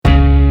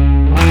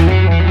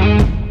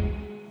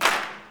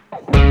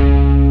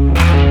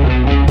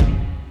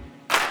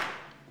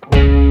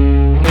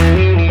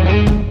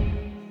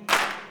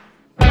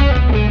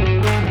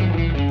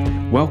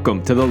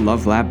Welcome to the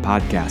Love Lab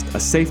Podcast, a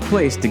safe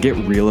place to get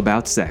real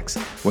about sex.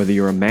 Whether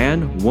you're a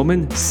man,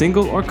 woman,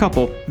 single, or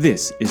couple,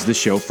 this is the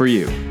show for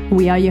you.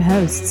 We are your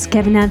hosts,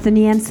 Kevin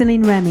Anthony and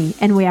Celine Remy,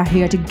 and we are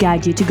here to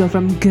guide you to go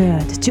from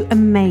good to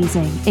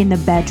amazing in the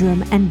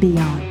bedroom and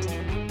beyond.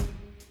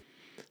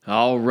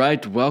 All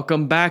right,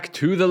 welcome back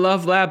to the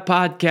Love Lab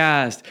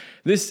Podcast.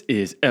 This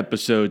is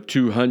episode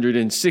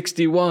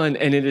 261,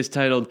 and it is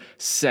titled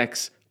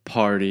Sex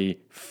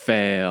Party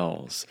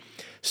Fails.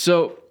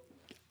 So,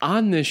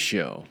 on this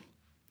show,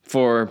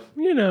 for,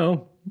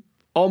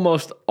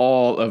 almost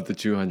all of the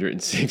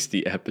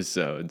 260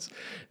 episodes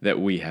that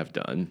we have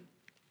done,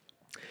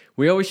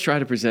 we always try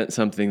to present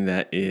something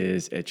that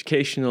is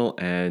educational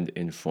and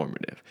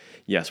informative.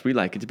 Yes, we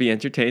like it to be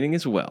entertaining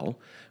as well,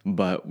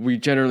 but we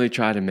generally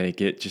try to make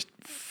it just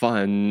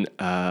fun,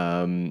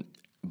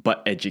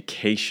 but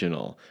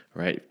educational,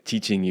 right?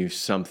 Teaching you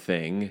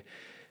something.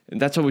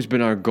 And that's always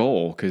been our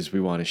goal because we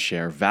want to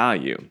share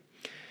value.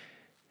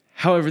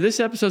 However, this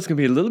episode is going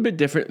to be a little bit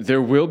different.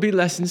 There will be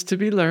lessons to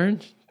be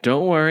learned.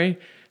 Don't worry.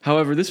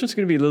 However, this one's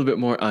going to be a little bit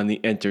more on the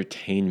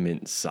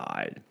entertainment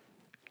side.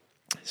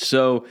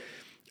 So,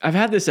 I've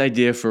had this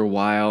idea for a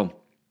while.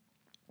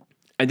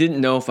 I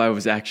didn't know if I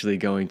was actually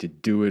going to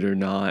do it or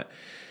not.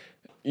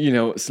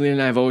 Celine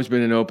and I have always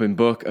been an open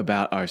book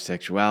about our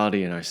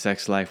sexuality and our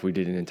sex life. We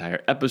did an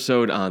entire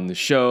episode on the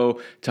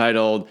show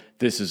titled,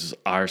 This is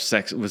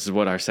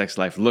what our sex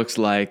life looks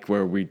like,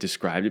 where we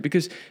described it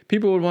because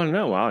people would want to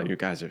know, wow, you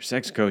guys are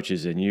sex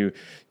coaches and you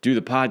do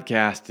the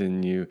podcast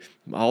and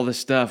all this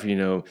stuff,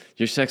 your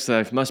sex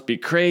life must be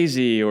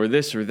crazy or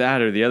this or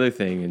that or the other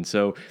thing. And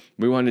so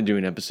we wanted to do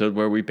an episode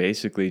where we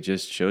basically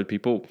just showed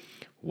people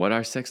what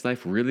our sex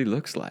life really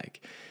looks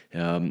like.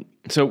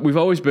 So we've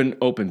always been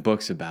open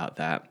books about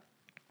that.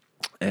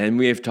 And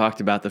we have talked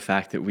about the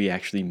fact that we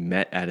actually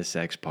met at a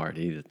sex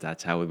party,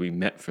 that's how we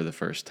met for the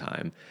first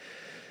time.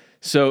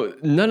 So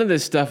none of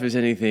this stuff is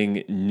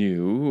anything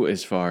new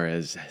as far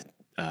as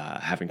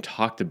having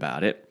talked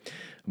about it.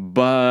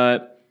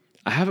 But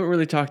I haven't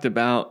really talked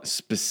about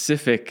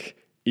specific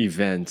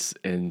events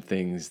and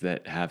things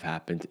that have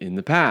happened in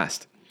the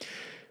past.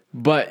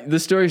 But the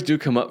stories do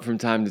come up from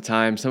time to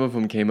time. Some of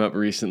them came up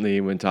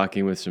recently when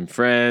talking with some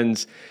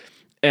friends.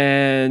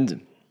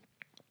 And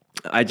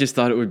I just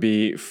thought it would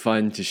be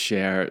fun to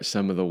share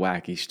some of the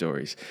wacky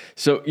stories.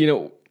 So,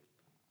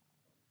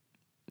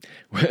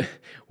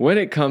 when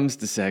it comes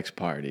to sex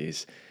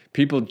parties,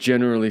 people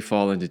generally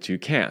fall into two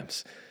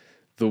camps.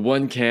 The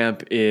one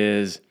camp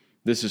is,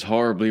 this is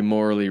horribly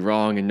morally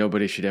wrong and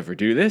nobody should ever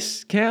do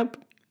this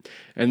camp.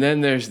 And then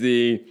there's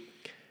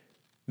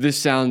this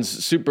sounds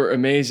super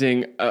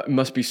amazing,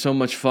 must be so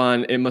much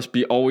fun, it must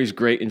be always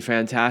great and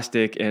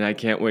fantastic, and I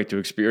can't wait to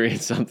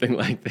experience something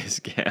like this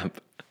camp.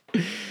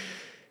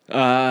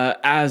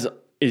 As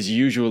is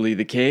usually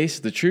the case,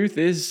 the truth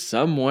is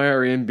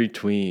somewhere in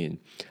between.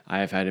 I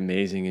have had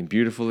amazing and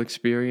beautiful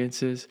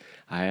experiences.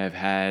 I have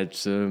had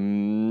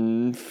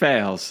some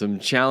fails, some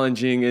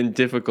challenging and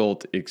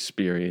difficult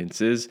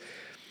experiences.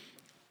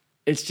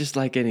 It's just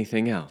like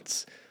anything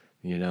else,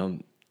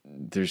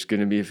 There's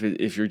going to be,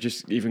 if you're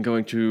just even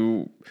going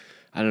to,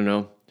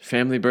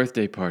 family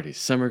birthday parties,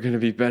 some are going to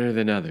be better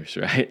than others,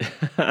 right?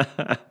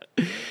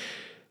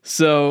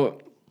 So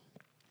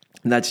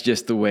that's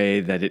just the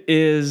way that it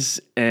is.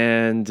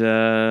 And,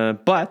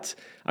 but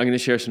I'm going to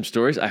share some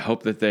stories. I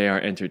hope that they are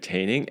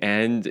entertaining.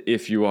 And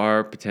if you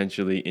are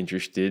potentially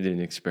interested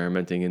in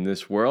experimenting in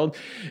this world,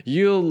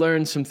 you'll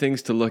learn some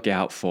things to look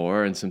out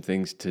for and some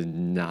things to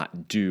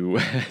not do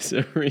as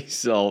a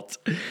result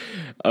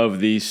of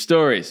these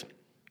stories.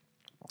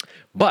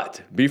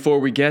 But before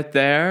we get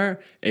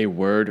there, a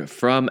word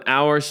from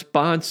our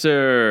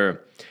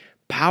sponsor.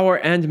 Power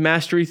and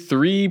Mastery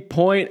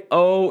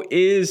 3.0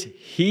 is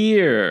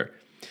here.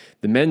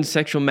 The men's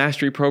sexual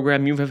mastery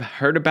program you have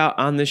heard about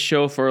on this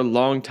show for a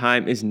long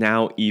time is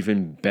now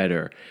even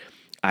better.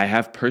 I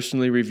have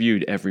personally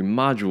reviewed every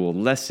module,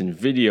 lesson,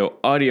 video,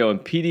 audio,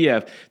 and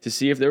PDF to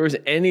see if there was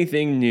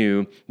anything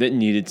new that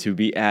needed to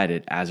be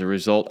added. As a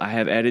result, I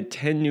have added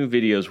 10 new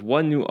videos,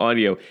 1 new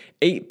audio,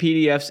 8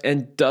 PDFs,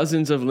 and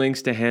dozens of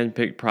links to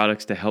hand-picked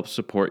products to help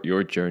support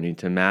your journey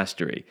to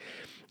mastery.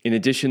 In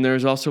addition, there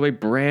is also a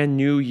brand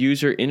new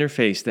user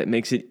interface that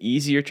makes it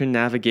easier to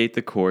navigate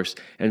the course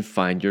and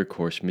find your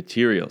course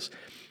materials.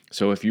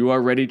 So if you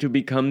are ready to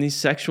become the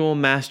sexual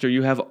master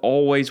you have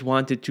always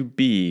wanted to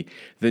be,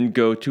 then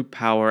go to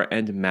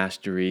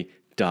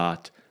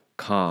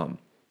powerandmastery.com.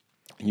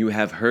 You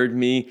have heard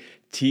me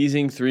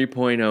teasing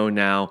 3.0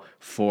 now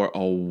for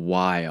a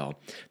while.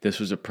 This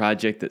was a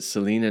project that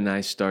Celine and I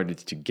started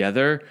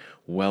together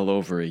well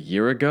over a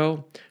year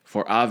ago.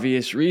 For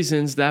obvious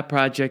reasons, that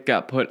project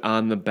got put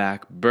on the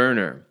back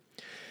burner.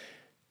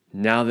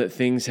 Now that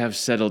things have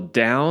settled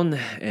down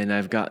and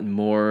I've gotten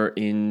more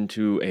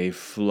into a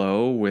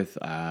flow with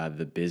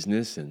the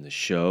business and the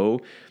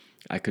show,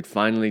 I could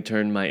finally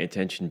turn my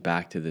attention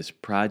back to this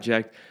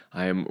project.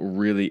 I am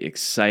really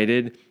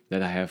excited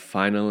that I have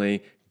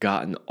finally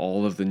gotten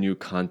all of the new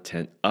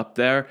content up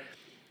there.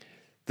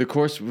 The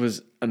course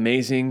was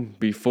amazing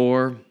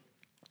before.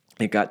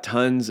 It got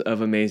tons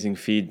of amazing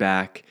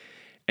feedback,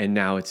 and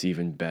now it's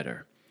even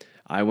better.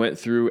 I went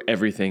through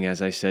everything,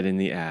 as I said in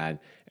the ad,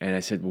 and I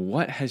said,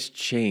 what has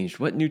changed?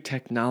 What new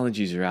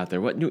technologies are out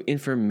there? What new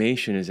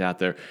information is out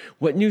there?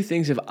 What new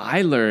things have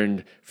I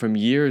learned from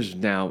years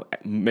now,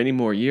 many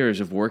more years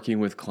of working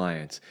with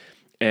clients?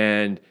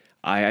 And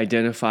I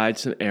identified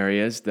some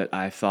areas that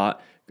I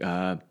thought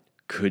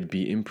could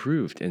be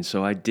improved. And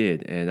so I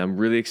did. And I'm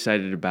really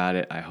excited about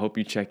it. I hope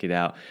you check it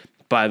out.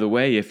 By the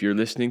way, if you're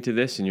listening to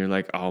this and you're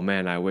like, oh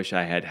man, I wish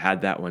I had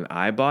had that when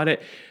I bought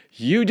it,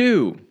 you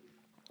do.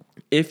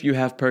 If you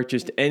have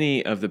purchased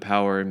any of the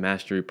Power and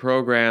Mastery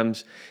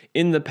programs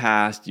in the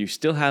past, you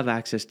still have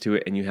access to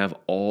it and you have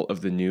all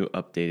of the new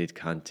updated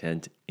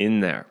content in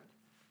there.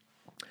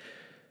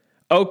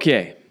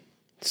 Okay,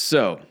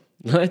 so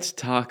let's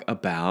talk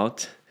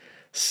about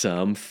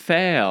some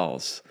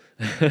fails.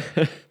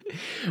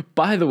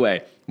 By the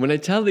way, when I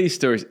tell these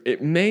stories,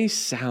 it may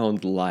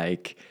sound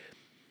like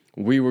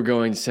we were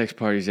going to sex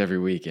parties every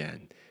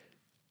weekend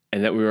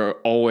and that we were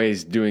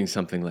always doing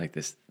something like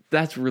this.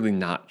 That's really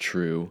not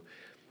true.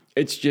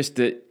 It's just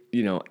that,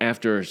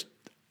 after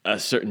a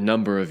certain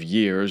number of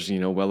years,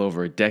 well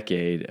over a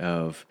decade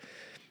of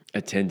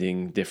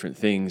attending different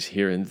things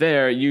here and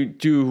there, you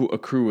do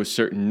accrue a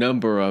certain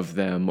number of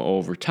them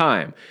over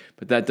time.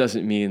 But that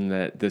doesn't mean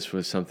that this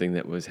was something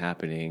that was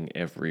happening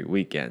every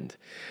weekend,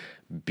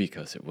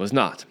 because it was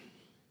not.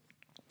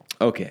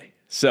 Okay,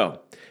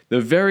 so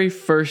the very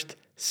first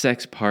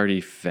sex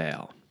party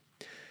fail.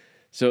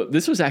 So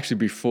this was actually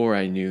before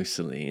I knew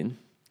Celine.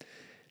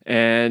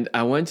 And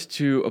I went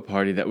to a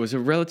party that was a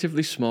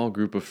relatively small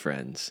group of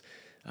friends.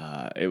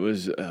 It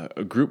was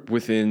a group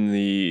within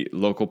the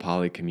local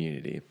poly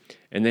community,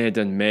 and they had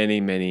done many,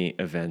 many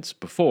events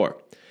before.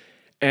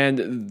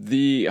 And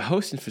the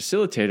host and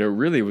facilitator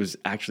really was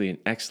actually an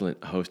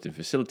excellent host and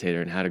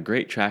facilitator and had a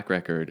great track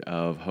record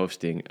of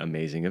hosting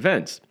amazing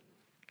events.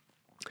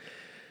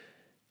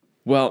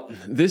 Well,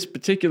 this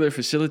particular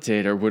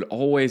facilitator would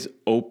always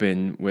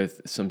open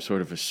with some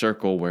sort of a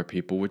circle where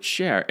people would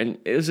share. And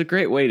it was a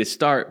great way to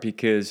start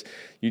because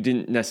you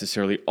didn't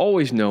necessarily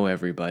always know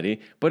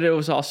everybody, but it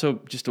was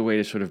also just a way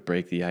to sort of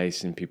break the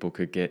ice and people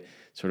could get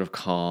sort of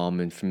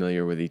calm and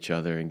familiar with each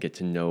other and get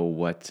to know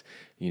what,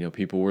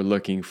 people were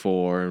looking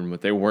for and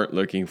what they weren't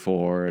looking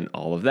for and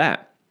all of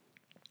that.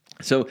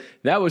 So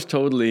that was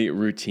totally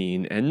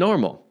routine and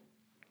normal.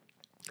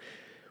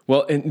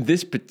 Well, in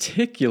this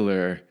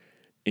particular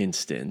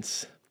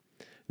instance,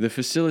 the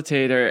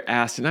facilitator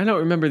asked, and I don't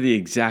remember the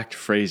exact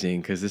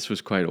phrasing because this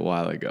was quite a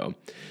while ago,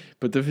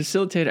 but the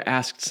facilitator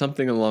asked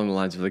something along the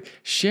lines of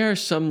share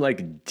some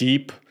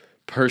deep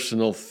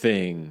personal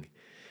thing.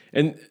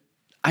 And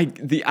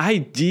the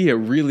idea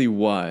really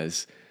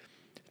was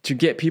to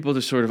get people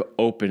to sort of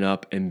open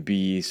up and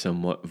be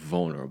somewhat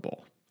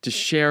vulnerable, to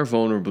share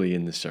vulnerably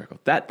in the circle.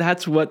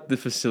 That's what the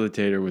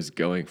facilitator was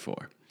going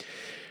for.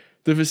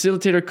 The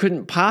facilitator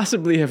couldn't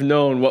possibly have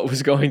known what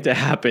was going to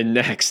happen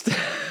next.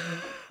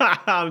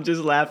 I'm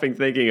just laughing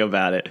thinking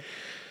about it.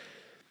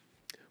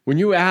 When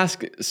you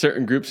ask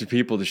certain groups of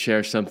people to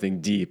share something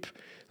deep,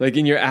 like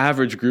in your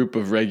average group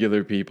of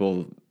regular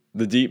people,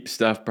 the deep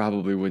stuff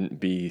probably wouldn't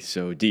be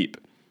so deep.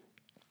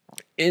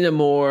 In a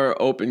more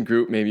open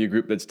group, maybe a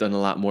group that's done a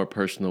lot more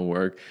personal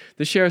work,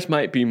 the shares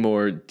might be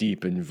more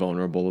deep and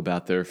vulnerable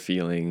about their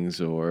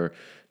feelings or,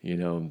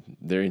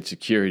 their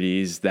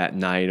insecurities that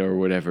night or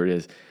whatever it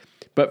is.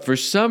 But for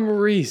some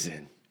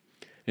reason,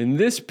 in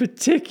this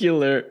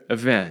particular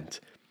event,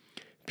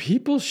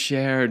 people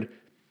shared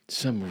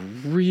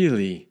some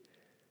really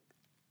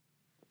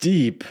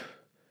deep,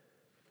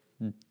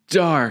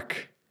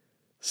 dark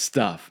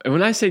stuff. And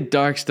when I say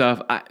dark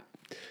stuff,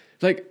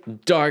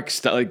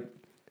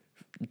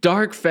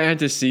 dark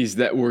fantasies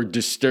that were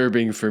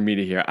disturbing for me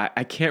to hear.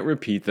 I can't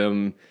repeat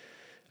them.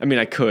 I mean,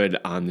 I could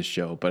on the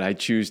show, but I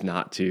choose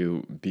not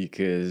to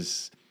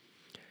because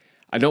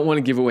I don't want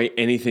to give away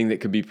anything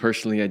that could be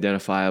personally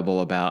identifiable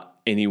about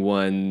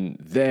anyone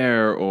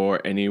there or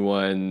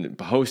anyone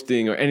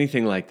hosting or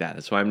anything like that.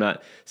 That's why I'm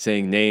not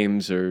saying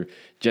names or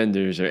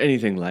genders or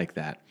anything like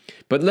that.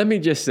 But let me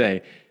just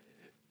say,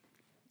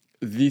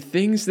 the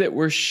things that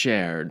were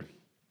shared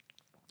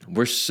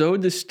were so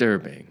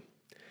disturbing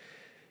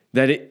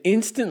that it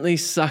instantly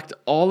sucked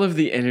all of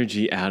the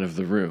energy out of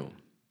the room.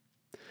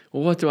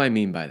 Well, what do I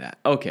mean by that?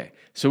 Okay,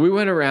 so we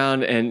went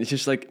around and it's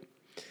just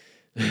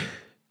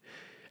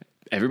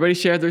everybody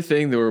shared their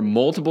thing. There were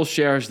multiple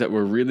shares that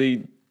were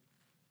really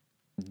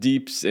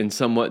deep and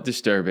somewhat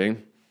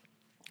disturbing.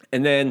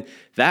 And then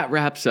that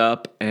wraps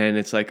up and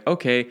it's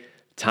okay,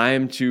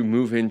 time to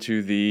move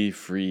into the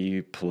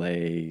free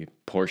play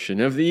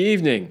portion of the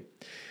evening.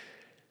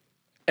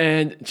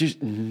 And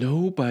just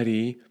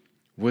nobody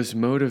was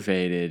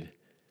motivated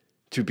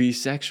to be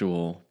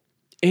sexual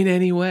in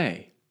any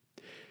way.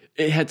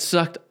 It had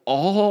sucked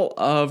all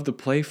of the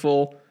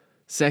playful,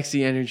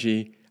 sexy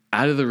energy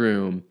out of the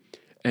room.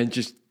 And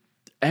just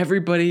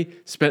everybody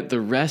spent the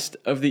rest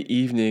of the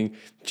evening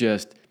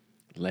just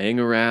laying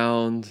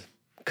around,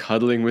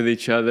 cuddling with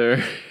each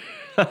other,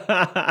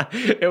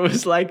 It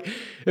was like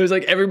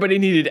everybody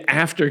needed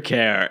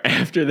aftercare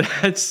after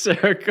that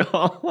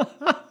circle.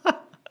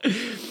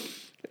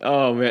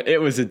 Oh man,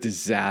 it was a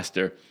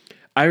disaster.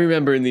 I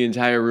remember in the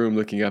entire room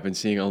looking up and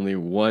seeing only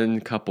one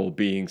couple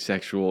being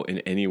sexual in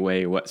any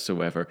way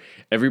whatsoever.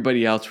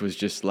 Everybody else was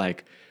just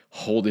like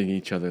holding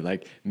each other,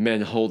 like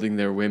men holding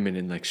their women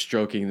and like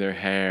stroking their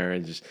hair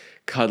and just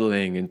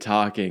cuddling and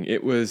talking.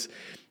 It was,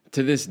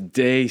 to this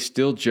day,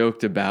 still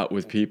joked about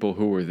with people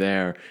who were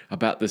there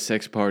about the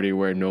sex party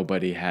where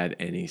nobody had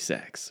any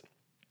sex.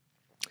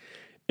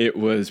 It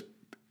was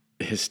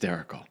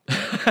hysterical.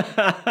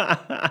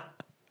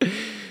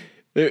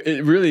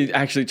 It really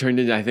actually turned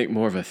into, I think,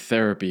 more of a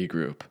therapy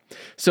group.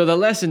 So the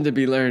lesson to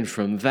be learned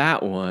from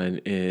that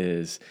one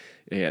is,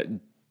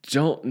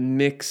 don't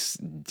mix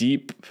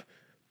deep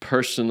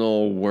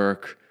personal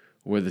work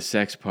with a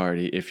sex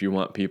party if you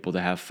want people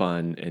to have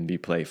fun and be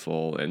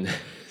playful and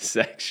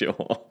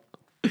sexual.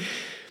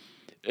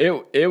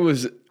 It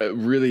was a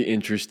really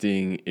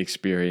interesting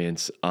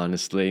experience,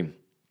 honestly.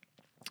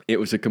 It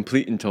was a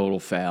complete and total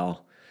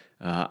fail.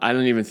 I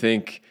don't even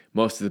think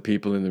most of the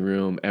people in the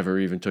room ever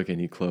even took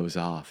any clothes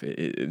off.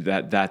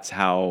 That's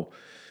how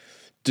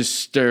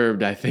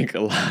disturbed I think a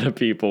lot of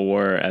people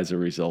were as a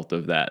result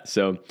of that.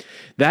 So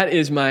that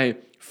is my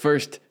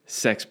first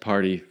sex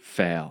party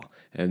fail.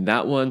 And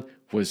that one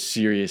was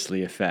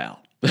seriously a fail.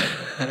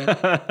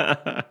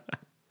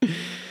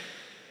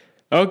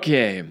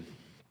 Okay.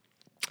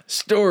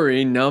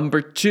 Story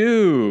number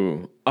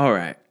 2. All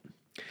right.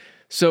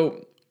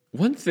 So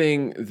one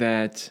thing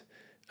that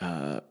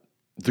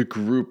the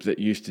group that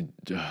used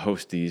to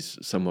host these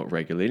somewhat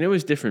regularly, and it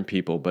was different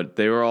people, but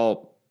they were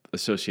all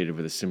associated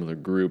with a similar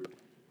group.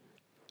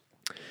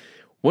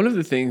 One of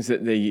the things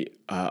that they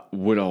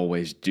would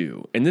always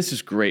do, and this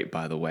is great,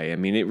 by the way. I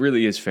mean, it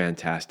really is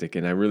fantastic,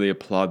 and I really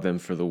applaud them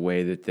for the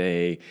way that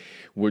they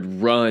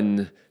would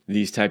run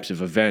these types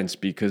of events,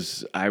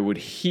 because I would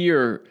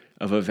hear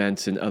of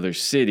events in other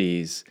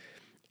cities,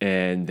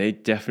 and they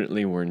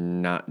definitely were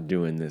not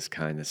doing this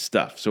kind of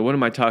stuff. So what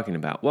am I talking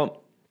about?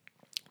 Well,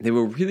 they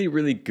were really,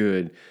 really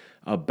good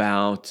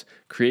about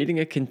creating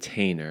a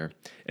container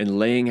and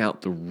laying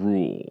out the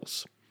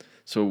rules.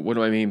 So what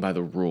do I mean by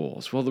the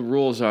rules? Well, the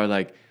rules are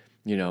like,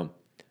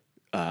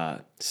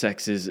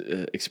 sex is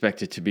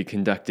expected to be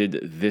conducted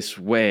this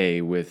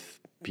way with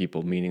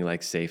people, meaning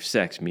like safe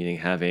sex, meaning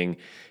having,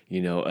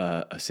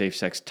 a safe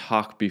sex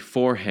talk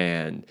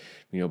beforehand,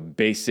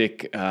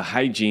 basic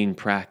hygiene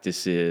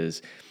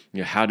practices,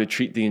 how to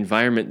treat the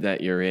environment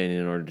that you're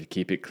in order to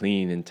keep it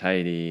clean and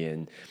tidy,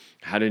 and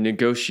how to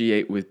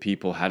negotiate with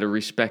people, how to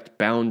respect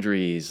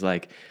boundaries,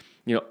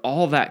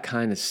 all that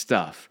kind of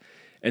stuff.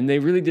 And they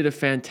really did a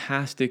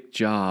fantastic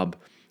job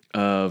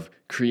of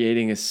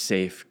creating a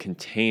safe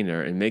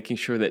container and making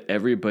sure that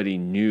everybody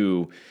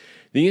knew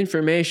the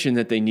information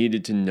that they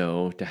needed to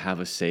know to have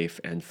a safe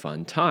and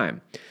fun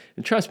time.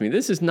 And trust me,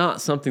 this is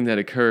not something that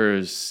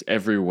occurs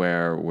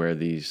everywhere where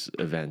these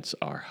events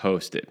are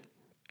hosted.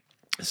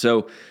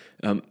 So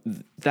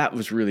that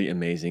was really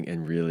amazing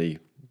and really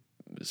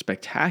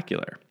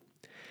spectacular.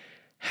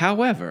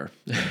 However,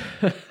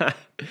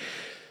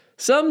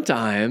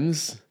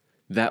 sometimes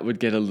that would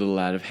get a little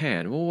out of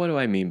hand. Well, what do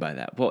I mean by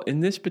that? Well, in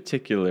this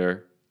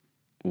particular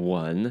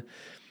one,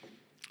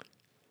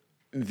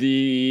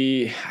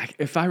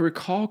 if I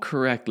recall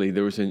correctly,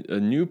 there was a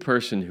new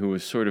person who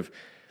was sort of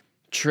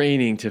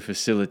training to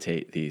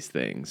facilitate these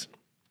things.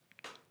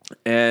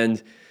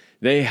 And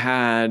they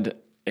had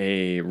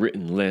a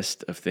written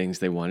list of things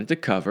they wanted to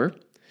cover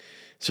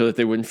so that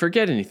they wouldn't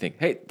forget anything.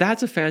 Hey,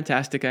 that's a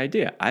fantastic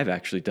idea. I've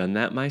actually done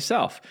that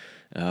myself.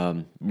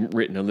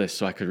 Written a list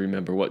so I could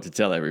remember what to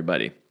tell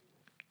everybody.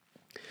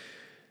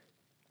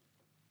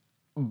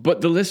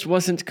 But the list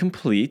wasn't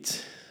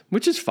complete,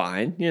 which is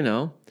fine,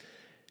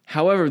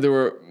 However, there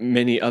were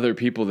many other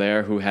people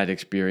there who had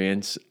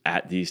experience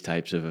at these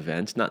types of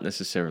events, not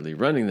necessarily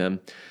running them,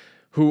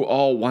 who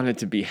all wanted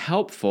to be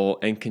helpful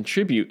and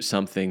contribute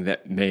something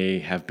that may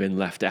have been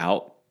left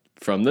out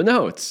from the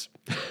notes.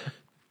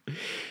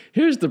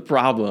 Here's the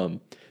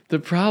problem. The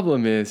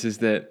problem is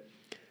that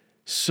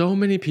so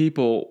many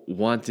people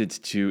wanted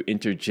to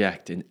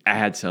interject and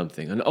add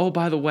something. And oh,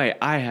 by the way,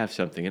 I have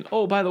something. And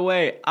oh, by the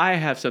way, I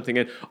have something.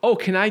 And oh,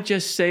 can I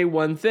just say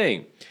one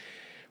thing?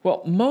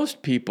 Well,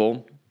 most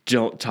people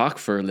don't talk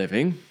for a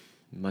living,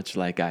 much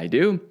like I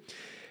do,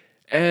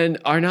 and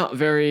are not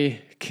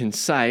very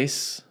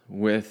concise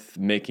with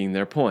making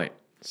their point.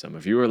 Some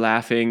of you are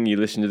laughing. You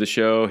listen to the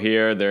show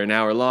here. They're an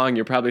hour long.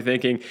 You're probably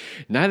thinking,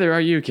 neither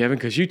are you, Kevin,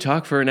 because you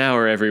talk for an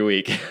hour every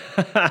week.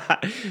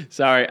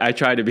 Sorry, I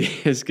try to be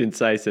as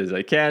concise as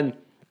I can.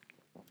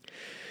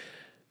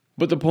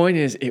 But the point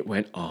is, it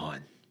went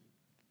on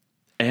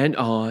and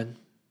on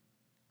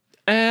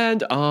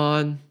and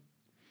on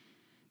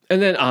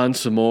and then on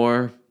some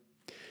more.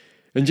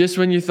 And just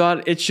when you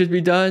thought it should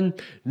be done,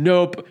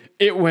 nope,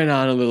 it went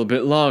on a little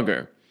bit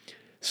longer.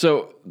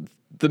 So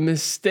the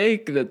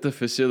mistake that the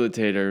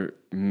facilitator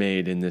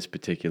made in this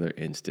particular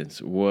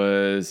instance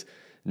was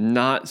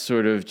not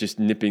sort of just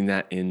nipping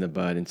that in the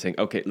bud and saying,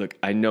 okay, look,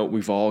 I know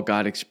we've all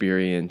got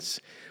experience.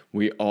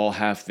 We all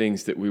have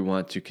things that we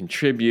want to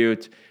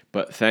contribute,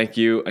 but thank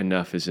you.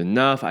 Enough is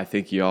enough. I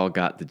think you all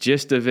got the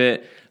gist of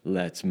it.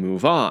 Let's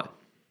move on.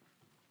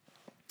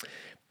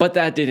 But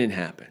that didn't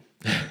happen.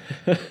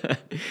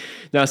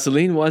 Now,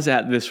 Celine was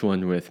at this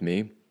one with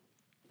me.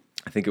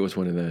 I think it was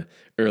one of the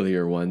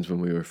earlier ones when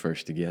we were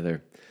first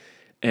together.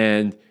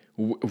 And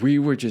we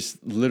were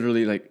just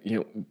literally like,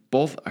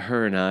 both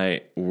her and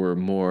I were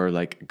more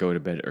like go to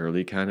bed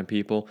early kind of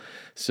people.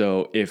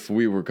 So if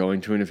we were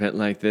going to an event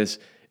like this,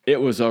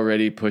 it was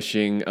already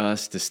pushing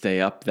us to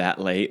stay up that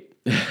late.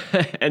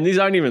 And these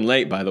aren't even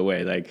late, by the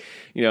way. Like,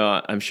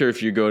 I'm sure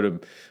if you go to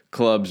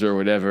clubs or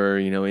whatever,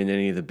 in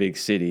any of the big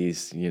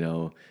cities,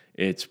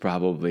 it's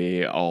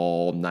probably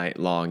all night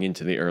long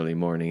into the early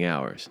morning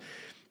hours.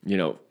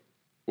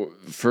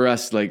 For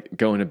us, like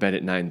going to bed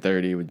at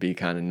 9:30 would be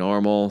kind of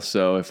normal.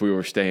 So if we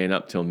were staying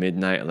up till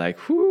midnight,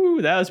 like,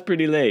 whoo, that was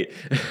pretty late.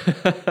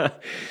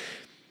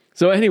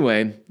 So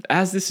anyway,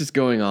 as this is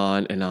going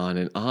on and on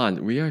and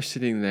on, we are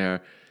sitting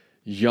there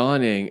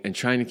yawning and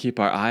trying to keep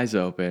our eyes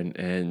open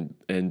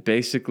and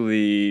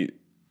basically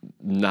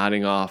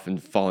nodding off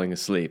and falling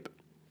asleep.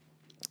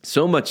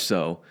 So much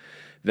so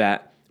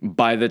that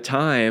by the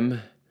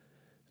time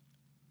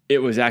it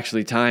was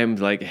actually timed,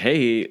 like,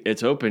 hey,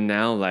 it's open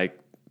now, like,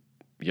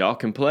 y'all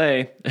can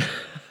play.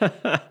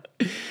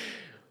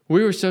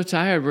 We were so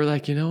tired. We're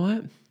like, you know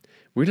what?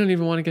 We don't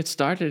even want to get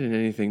started in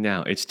anything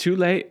now. It's too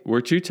late.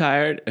 We're too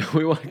tired.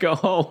 We want to go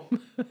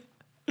home.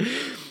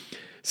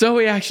 So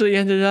we actually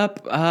ended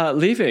up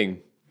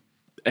leaving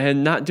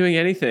and not doing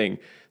anything.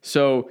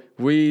 So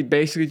we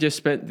basically just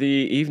spent the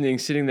evening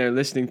sitting there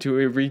listening to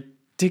a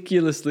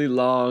ridiculously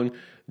long,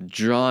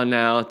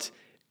 drawn-out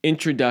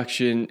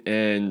introduction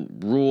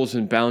and rules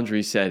and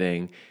boundary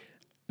setting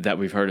that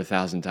we've heard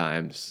 1,000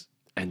 times.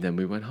 And then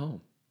we went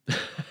home.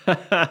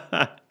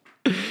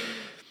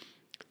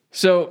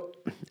 So,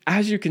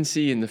 as you can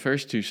see in the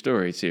first two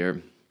stories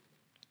here,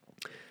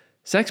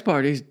 sex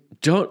parties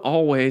don't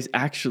always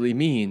actually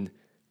mean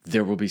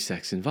there will be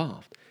sex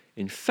involved.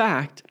 In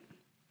fact,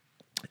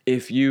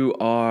 if you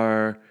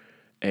are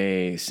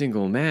a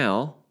single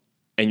male,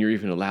 and you're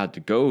even allowed to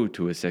go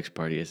to a sex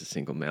party as a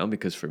single male,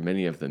 because for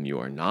many of them you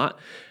are not,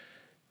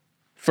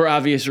 for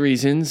obvious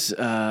reasons,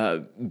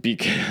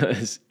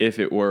 because if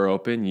it were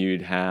open,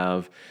 you'd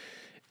have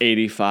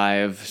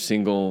 85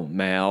 single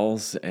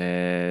males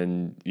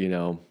and,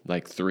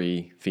 like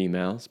 3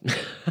 females.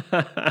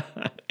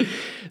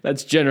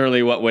 That's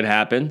generally what would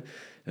happen.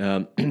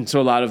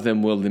 So a lot of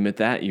them will limit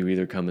that. You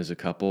either come as a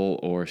couple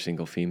or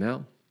single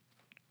female.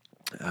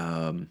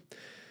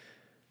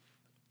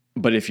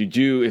 But if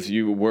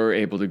you were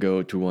able to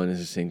go to one as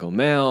a single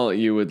male,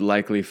 you would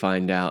likely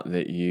find out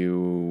that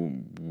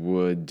you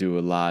would do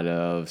a lot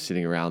of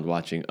sitting around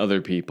watching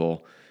other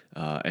people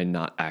and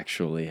not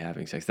actually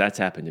having sex. That's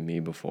happened to me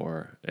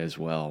before as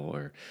well,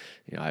 where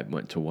I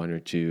went to one or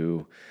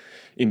two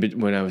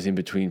when I was in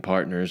between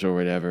partners or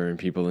whatever, and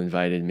people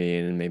invited me,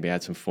 and maybe I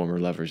had some former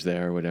lovers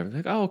there or whatever.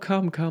 Like, oh,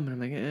 come. And I'm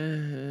like,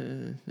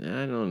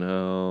 I don't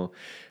know.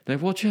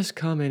 Like, well, just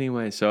come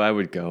anyway. So I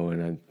would go,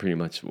 and I'd pretty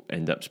much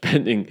end up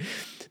spending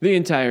the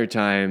entire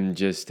time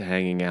just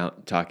hanging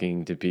out,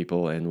 talking to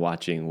people, and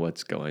watching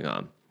what's going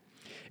on.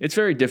 It's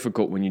very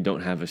difficult when you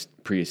don't have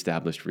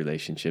pre-established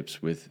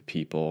relationships with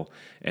people,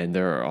 and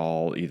they're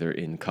all either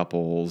in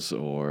couples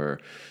or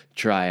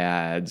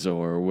triads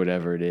or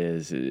whatever it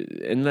is.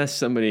 Unless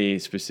somebody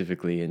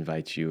specifically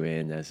invites you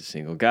in as a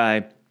single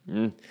guy,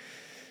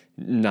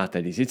 not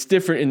that easy. It's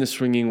different in the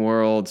swinging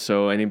world,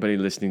 so anybody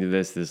listening to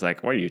this is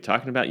like, what are you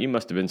talking about? You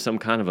must have been some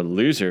kind of a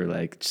loser,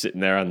 like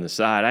sitting there on the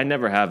side. I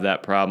never have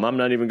that problem. I'm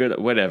not even good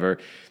at whatever.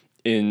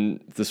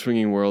 In the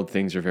swinging world,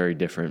 things are very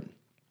different.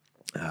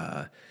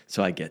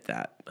 So I get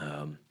that.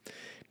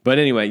 But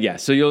anyway, yeah,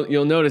 so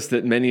you'll notice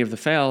that many of the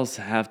fails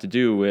have to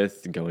do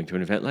with going to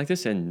an event like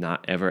this and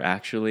not ever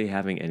actually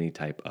having any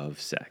type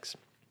of sex.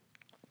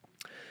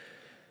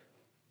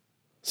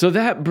 So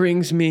that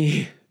brings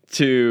me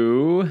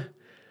to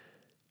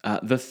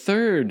the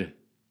third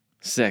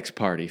sex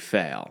party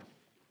fail.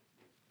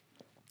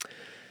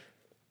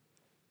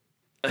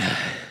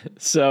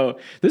 So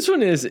this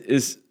one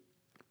is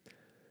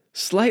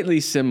slightly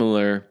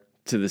similar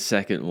to the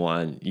second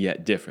one,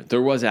 yet different.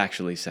 There was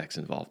actually sex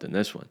involved in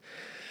this one.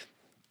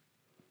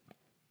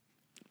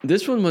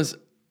 This one was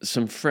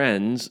some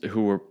friends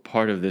who were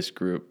part of this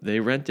group. They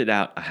rented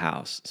out a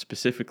house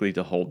specifically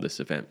to hold this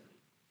event.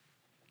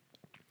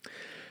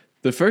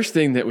 The first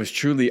thing that was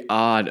truly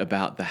odd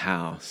about the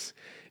house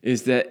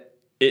is that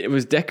it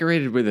was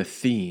decorated with a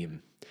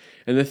theme.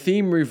 And the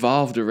theme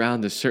revolved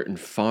around a certain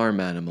farm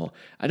animal.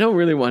 I don't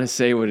really want to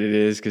say what it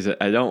is because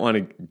I don't want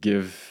to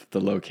give the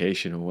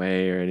location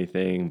away or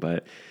anything,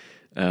 but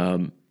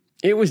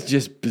it was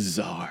just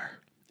bizarre.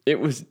 It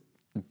was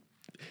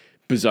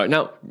bizarre.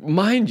 Now,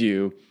 mind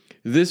you,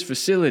 this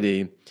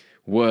facility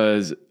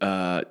was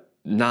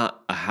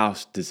not a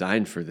house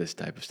designed for this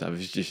type of stuff. It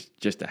was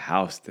just a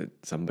house that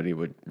somebody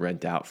would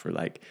rent out for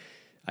like,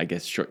 I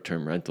guess,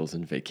 short-term rentals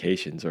and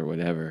vacations or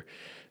whatever.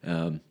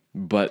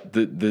 But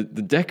the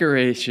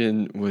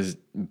decoration was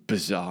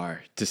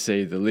bizarre, to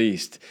say the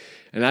least.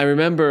 And I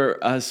remember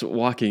us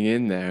walking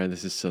in there,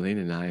 this is Celine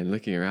and I, and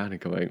looking around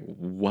and going,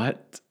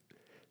 what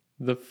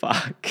the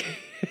fuck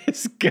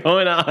is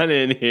going on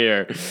in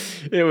here?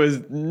 It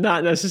was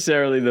not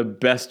necessarily the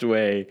best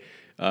way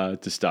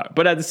to start.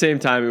 But at the same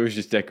time, it was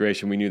just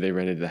decoration. We knew they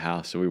rented the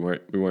house, so we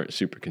weren't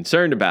super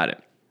concerned about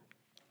it.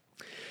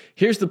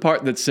 Here's the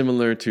part that's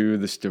similar to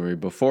the story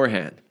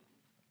beforehand.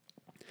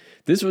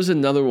 This was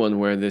another one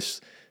where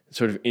this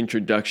sort of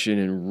introduction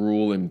and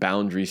rule and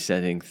boundary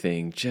setting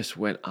thing just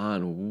went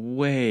on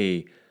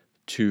way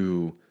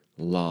too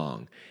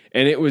long.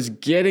 And it was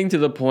getting to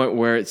the point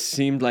where it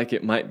seemed like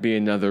it might be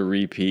another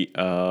repeat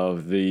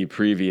of the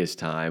previous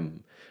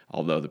time,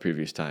 although the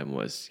previous time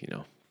was,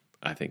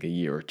 I think a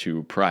year or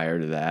two prior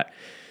to that.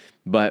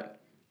 But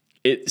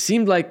it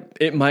seemed like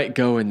it might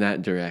go in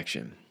that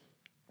direction.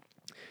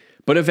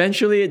 But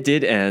eventually it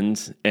did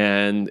end,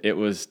 and it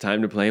was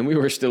time to play, and we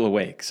were still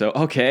awake. So,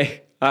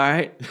 okay, all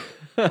right.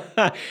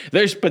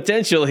 There's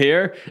potential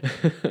here.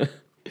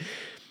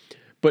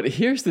 But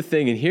here's the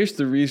thing, and here's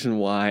the reason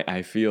why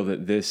I feel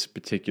that this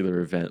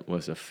particular event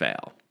was a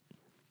fail.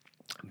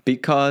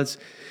 Because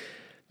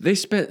they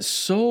spent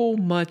so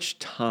much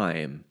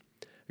time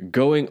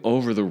going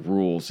over the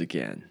rules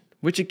again,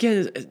 which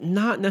again is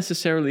not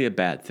necessarily a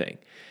bad thing.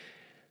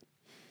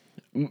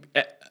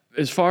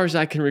 As far as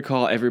I can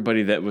recall,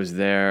 everybody that was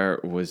there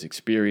was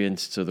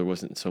experienced, so there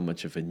wasn't so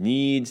much of a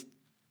need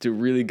to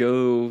really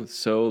go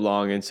so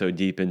long and so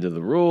deep into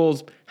the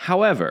rules.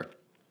 However,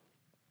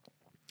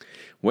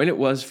 when it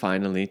was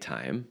finally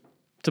time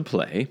to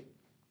play,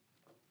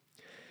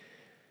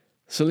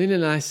 Celine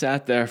and I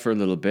sat there for a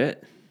little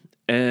bit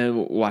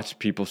and watched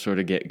people sort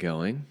of get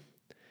going.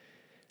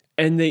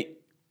 And they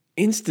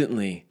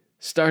instantly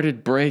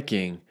started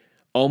breaking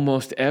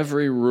almost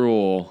every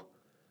rule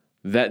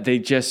that they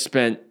just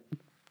spent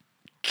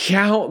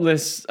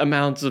countless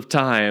amounts of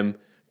time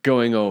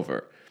going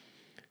over.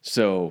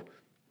 So,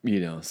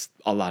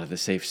 a lot of the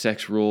safe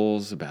sex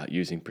rules about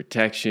using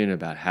protection,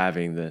 about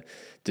having the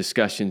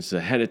discussions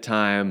ahead of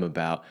time,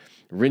 about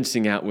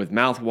rinsing out with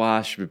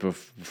mouthwash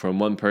from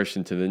one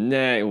person to the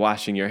next,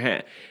 washing your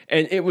hand.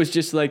 And it was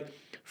just like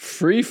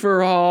free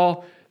for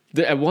all.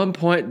 At one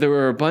point, there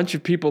were a bunch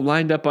of people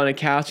lined up on a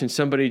couch and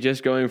somebody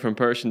just going from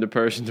person to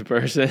person to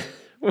person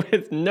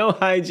with no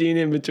hygiene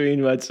in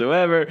between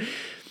whatsoever.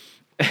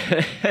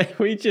 And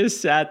we just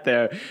sat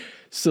there.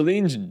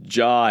 Celine's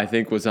jaw, I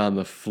think, was on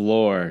the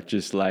floor,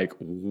 just like,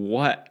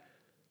 what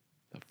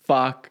the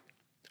fuck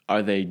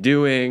are they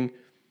doing?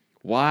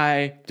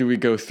 Why do we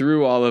go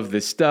through all of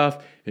this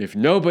stuff if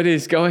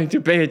nobody's going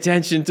to pay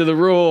attention to the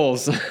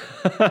rules? And,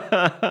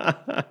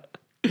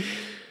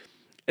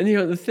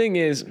 the thing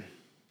is,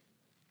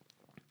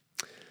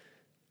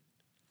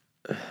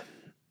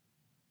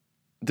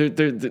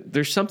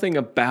 there's something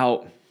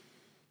about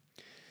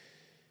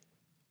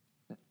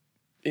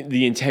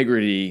the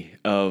integrity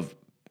of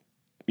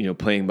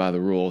playing by the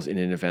rules in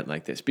an event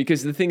like this.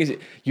 Because the thing is,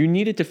 you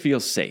need it to feel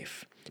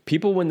safe.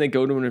 People, when they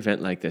go to an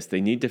event like this,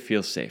 they need to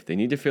feel safe. They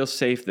need to feel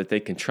safe that they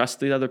can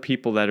trust the other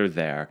people that are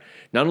there.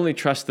 Not only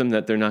trust them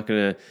that they're not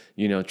going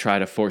to, try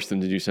to force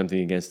them to do something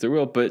against the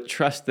rule, but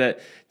trust that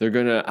they're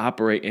going to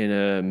operate in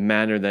a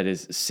manner that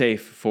is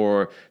safe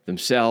for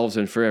themselves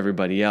and for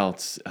everybody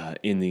else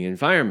in the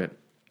environment.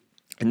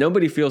 And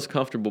nobody feels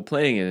comfortable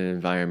playing in an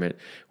environment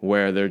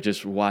where they're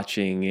just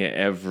watching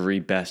every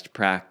best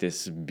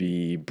practice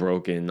be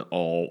broken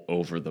all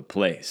over the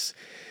place.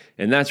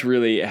 And that's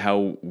really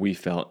how we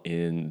felt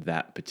in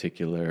that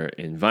particular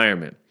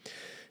environment.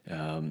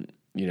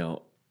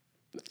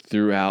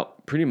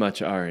 Throughout pretty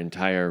much our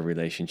entire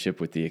relationship,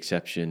 with the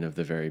exception of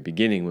the very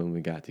beginning when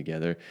we got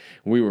together,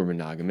 we were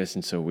monogamous,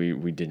 and so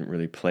we didn't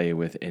really play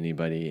with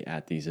anybody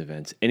at these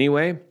events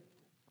anyway.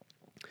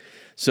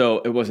 So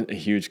it wasn't a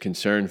huge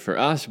concern for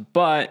us,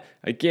 but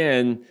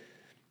again,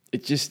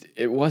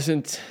 it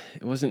wasn't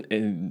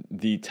in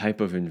the type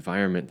of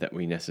environment that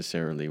we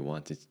necessarily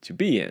wanted to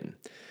be in.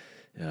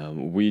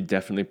 We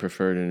definitely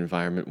preferred an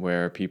environment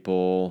where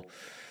people,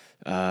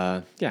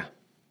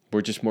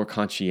 were just more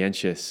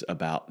conscientious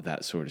about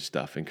that sort of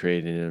stuff and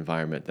creating an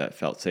environment that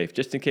felt safe,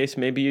 just in case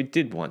maybe you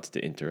did want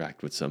to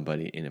interact with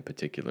somebody in a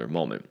particular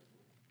moment.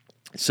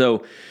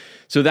 So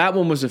that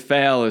one was a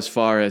fail as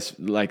far as,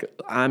 like,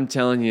 I'm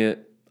telling you,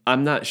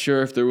 I'm not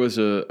sure if there was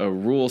a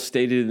rule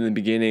stated in the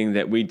beginning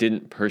that we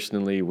didn't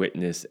personally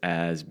witness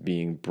as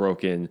being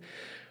broken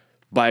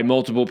by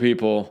multiple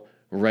people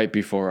right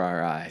before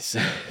our eyes.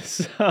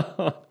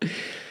 So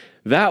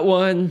that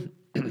one,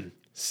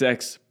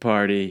 sex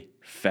party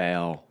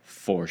fail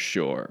for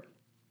sure.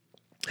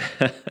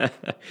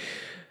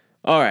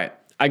 All right,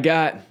 I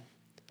got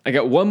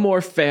one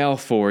more fail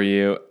for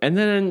you, and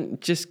then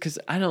just because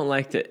I don't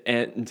like to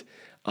end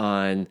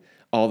on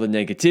all the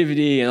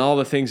negativity and all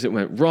the things that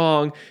went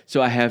wrong,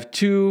 so I have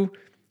two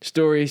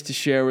stories to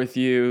share with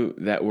you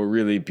that were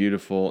really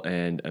beautiful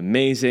and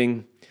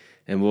amazing,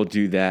 and we'll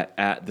do that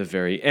at the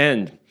very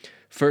end.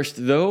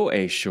 First, though,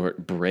 a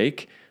short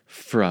break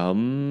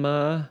from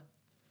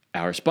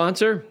our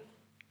sponsor.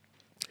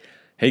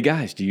 Hey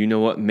guys, do you know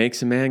what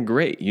makes a man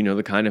great? You know,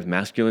 the kind of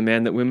masculine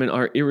man that women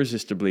are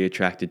irresistibly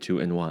attracted to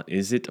and want.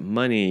 Is it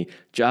money,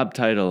 job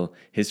title,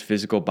 his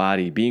physical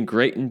body, being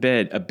great in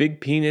bed, a big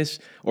penis,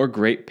 or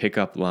great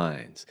pickup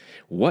lines?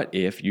 What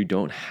if you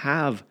don't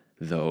have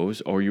those,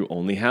 or you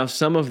only have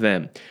some of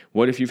them?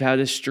 What if you've had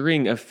a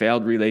string of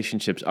failed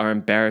relationships, are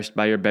embarrassed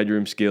by your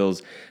bedroom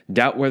skills,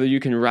 doubt whether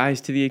you can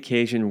rise to the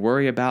occasion,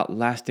 worry about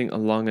lasting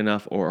long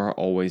enough, or are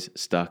always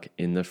stuck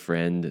in the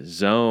friend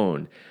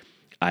zone?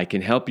 I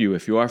can help you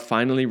if you are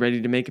finally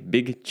ready to make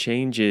big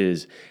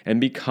changes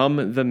and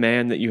become the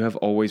man that you have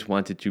always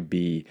wanted to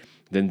be.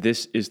 Then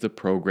this is the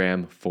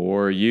program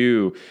for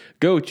you.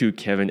 Go to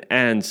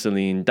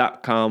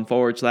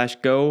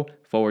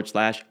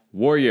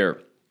kevinandceline.com/go/warrior.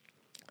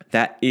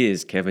 That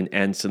is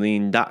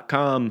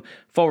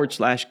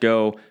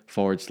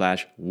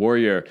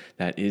kevinandceline.com/go/warrior.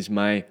 That is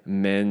my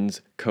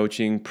men's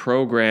coaching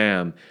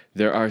program.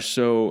 There are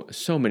so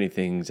many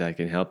things I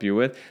can help you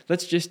with.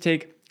 Let's just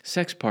take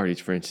sex parties,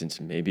 for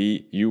instance.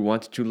 Maybe you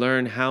want to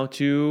learn how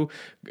to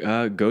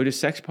go to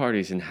sex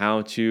parties and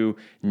how to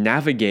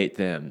navigate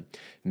them.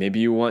 Maybe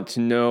you want to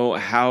know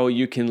how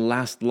you can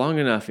last long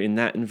enough in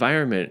that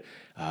environment.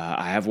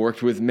 I have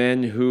worked with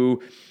men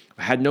who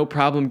had no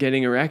problem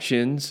getting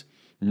erections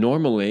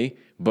normally,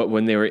 but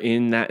when they were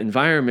in that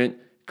environment,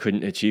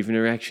 couldn't achieve an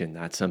erection.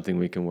 That's something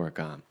we can work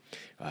on.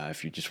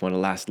 If you just want to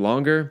last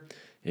longer,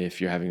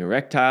 if you're having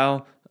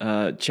erectile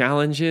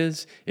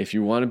challenges, if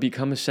you want to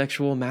become a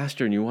sexual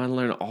master and you want to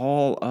learn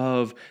all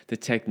of the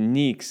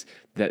techniques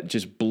that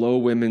just blow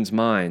women's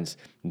minds,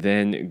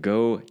 then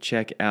go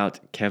check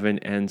out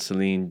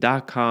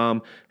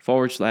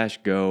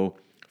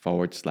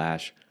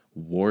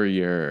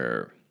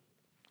kevinandceline.com/go/warrior.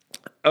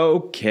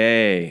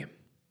 Okay.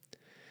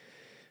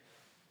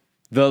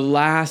 The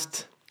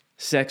last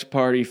sex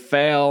party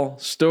fail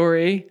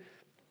story.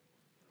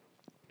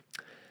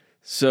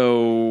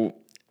 So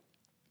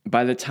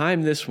by the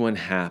time this one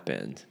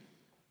happened,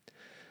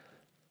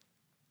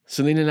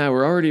 Celine and I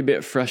were already a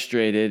bit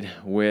frustrated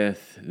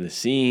with the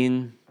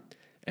scene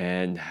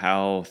and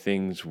how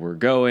things were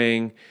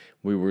going.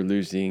 We were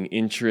losing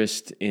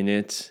interest in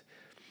it.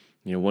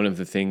 You know, one of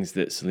the things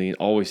that Celine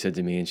always said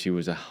to me, and she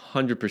was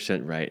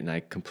 100% right, and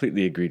I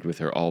completely agreed with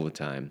her all the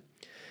time,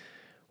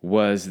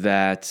 was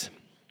that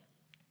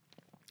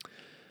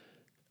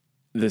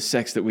the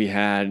sex that we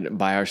had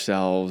by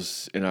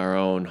ourselves in our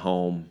own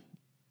home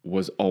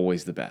was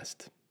always the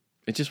best.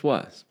 It just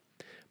was.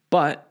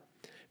 But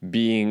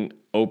being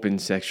open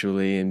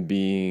sexually and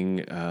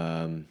being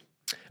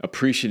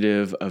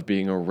appreciative of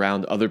being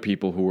around other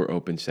people who were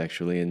open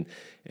sexually,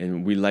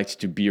 and we liked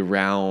to be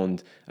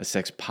around a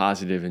sex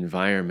positive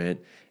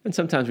environment, and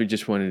sometimes we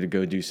just wanted to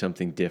go do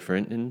something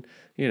different, and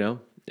you know,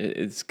 it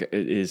is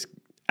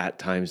at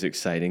times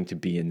exciting to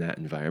be in that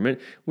environment.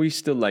 We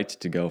still liked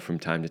to go from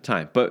time to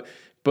time, but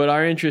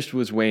our interest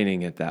was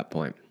waning at that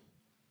point.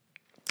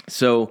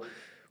 So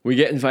we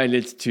get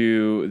invited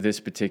to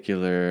this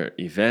particular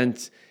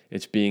event.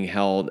 It's being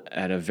held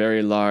at a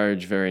very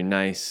large, very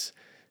nice,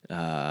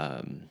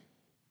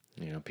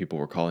 people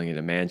were calling it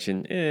a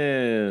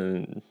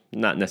mansion.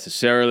 Not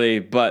necessarily,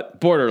 but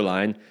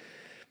borderline.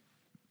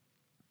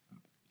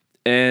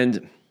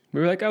 And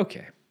we were like,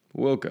 okay,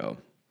 we'll go.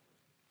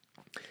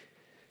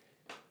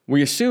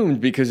 We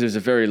assumed, because there's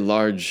a very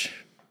large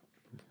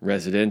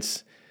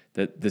residence,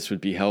 that this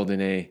would be held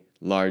in a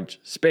large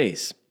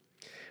space.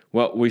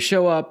 Well, we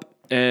show up,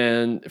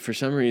 and for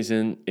some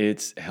reason,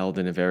 it's held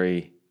in a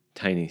very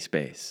tiny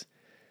space.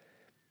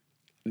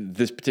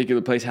 This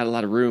particular place had a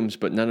lot of rooms,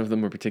 but none of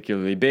them were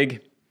particularly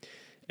big,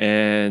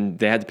 and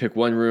they had to pick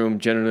one room.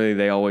 Generally,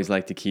 they always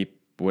like to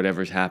keep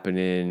whatever's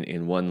happening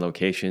in one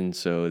location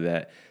so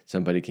that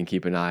somebody can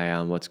keep an eye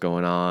on what's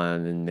going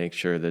on and make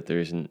sure that there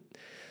isn't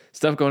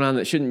stuff going on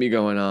that shouldn't be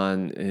going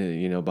on,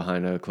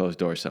 behind a closed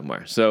door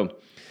somewhere. So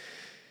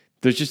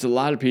there's just a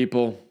lot of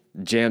people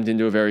jammed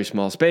into a very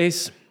small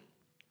space.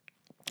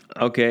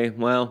 Okay,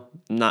 well,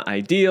 not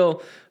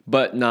ideal,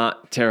 but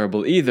not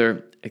terrible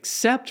either,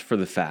 except for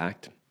the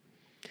fact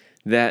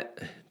that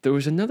there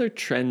was another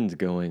trend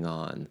going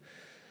on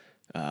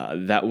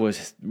that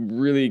was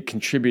really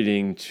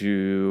contributing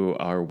to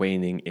our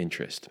waning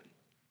interest.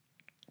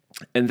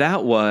 And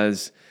that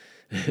was,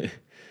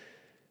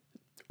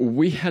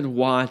 we had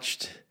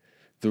watched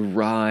the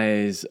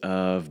rise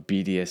of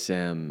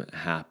BDSM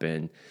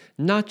happen,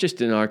 not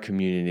just in our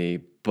community,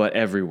 but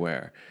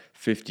everywhere.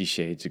 50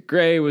 Shades of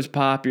Grey was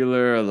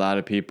popular. A lot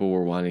of people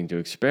were wanting to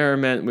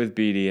experiment with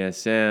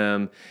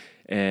BDSM.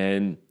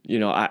 And,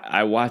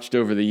 I watched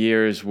over the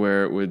years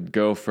where it would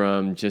go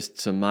from just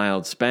some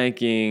mild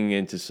spanking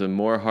into some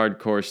more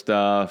hardcore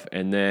stuff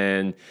and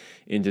then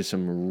into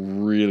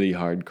some really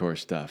hardcore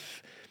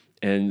stuff.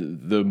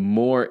 And the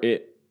more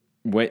it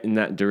went in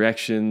that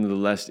direction, the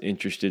less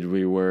interested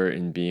we were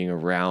in being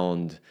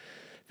around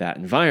that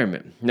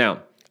environment.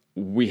 Now,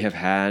 we have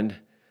had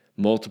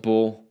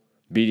multiple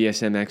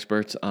BDSM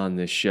experts on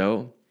this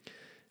show.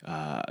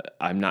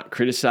 I'm not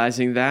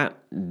criticizing that.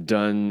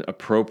 Done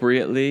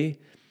appropriately,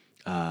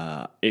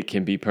 it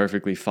can be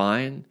perfectly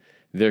fine.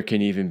 There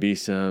can even be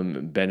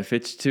some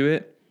benefits to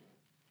it.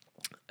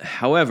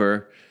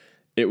 However,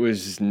 it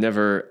was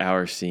never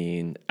our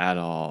scene at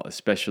all,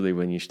 especially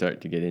when you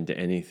start to get into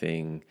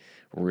anything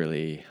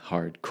really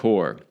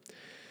hardcore.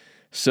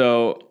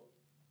 So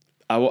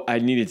I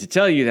needed to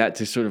tell you that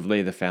to sort of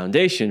lay the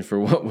foundation for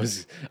what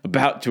was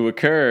about to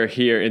occur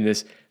here in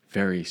this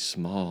very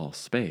small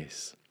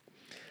space.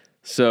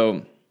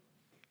 So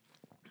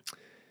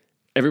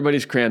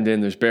everybody's crammed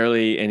in. There's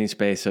barely any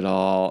space at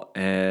all.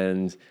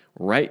 And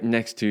right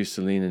next to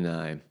Celine and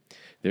I,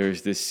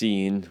 there's this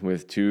scene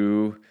with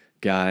two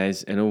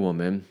guys and a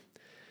woman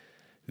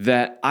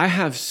that I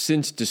have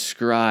since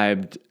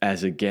described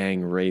as a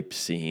gang rape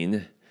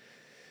scene.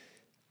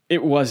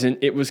 It wasn't.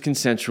 It was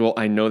consensual.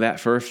 I know that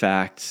for a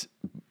fact.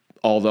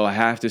 Although I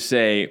have to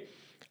say,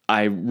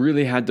 I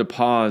really had to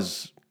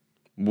pause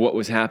what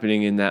was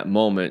happening in that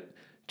moment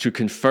to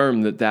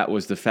confirm that that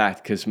was the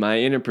fact, because my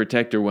inner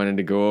protector wanted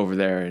to go over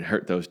there and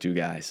hurt those two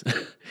guys.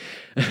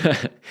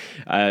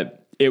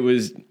 It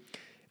was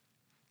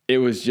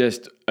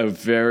just a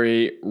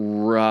very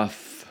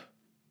rough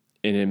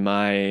and, in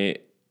my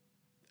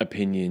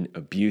opinion,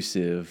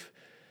 abusive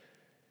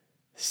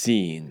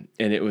scene.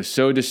 And it was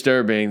so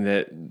disturbing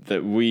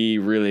that we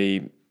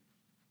really,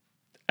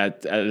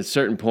 at a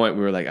certain point,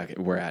 we were like, okay,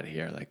 we're out of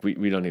here. Like,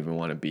 we don't even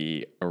want to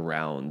be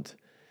around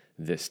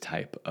this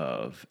type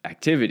of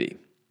activity.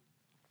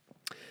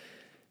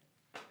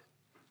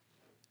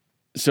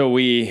 So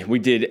we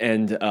did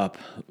end up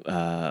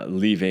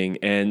leaving.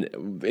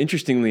 And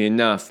interestingly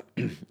enough,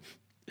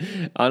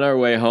 on our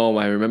way home,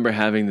 I remember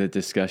having the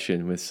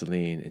discussion with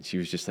Celine, and she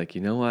was just like,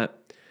 you know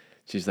what?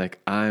 She's like,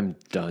 I'm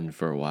done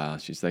for a while.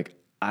 She's like,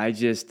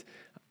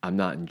 I'm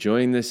not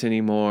enjoying this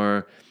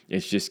anymore.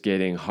 It's just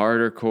getting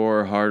harder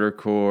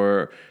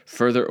core,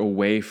 further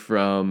away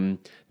from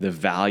the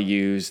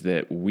values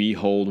that we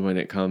hold when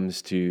it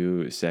comes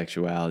to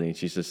sexuality. And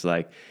she's just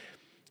like,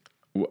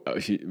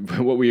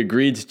 what we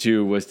agreed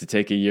to was to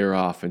take a year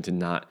off and to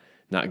not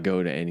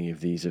go to any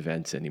of these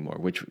events anymore,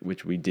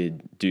 which we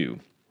did do.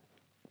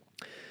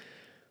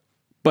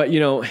 But,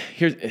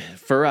 here's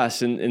for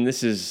us, and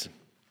this is,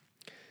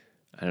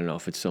 I don't know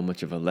if it's so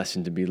much of a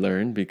lesson to be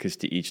learned, because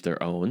to each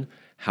their own.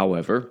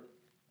 However,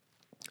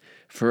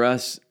 for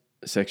us,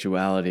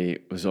 sexuality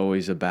was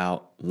always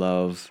about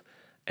love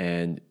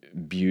and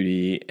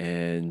beauty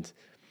and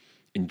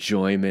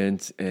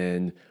enjoyment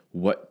and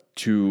what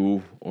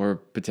two or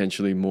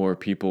potentially more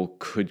people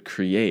could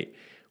create.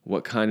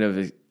 What kind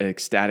of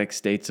ecstatic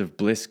states of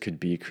bliss could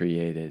be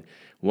created?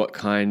 What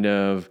kind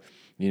of,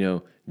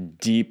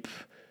 deep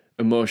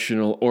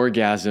emotional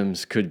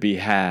orgasms could be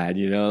had?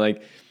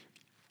 Like,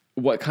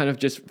 what kind of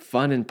just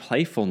fun and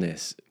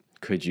playfulness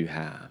could you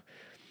have?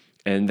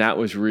 And that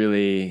was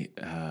really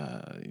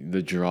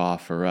the draw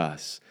for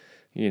us.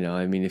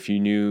 If you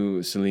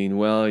knew Celine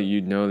well,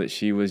 you'd know that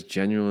she was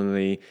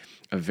genuinely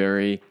a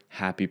very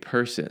happy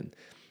person.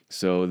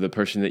 So the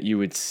person that you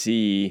would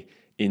see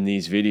in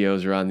these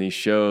videos or on these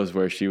shows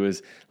where she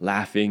was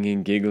laughing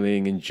and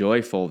giggling and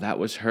joyful, that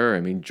was her.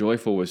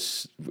 Joyful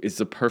is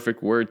the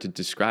perfect word to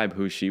describe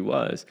who she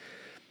was.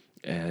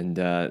 And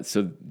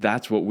so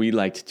that's what we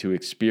liked to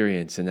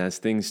experience. And as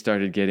things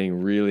started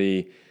getting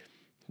really,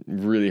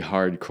 really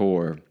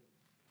hardcore,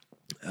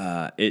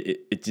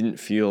 it didn't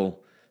feel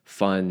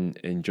fun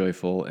and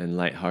joyful and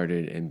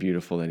lighthearted and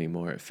beautiful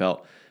anymore. It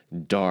felt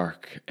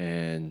dark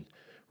and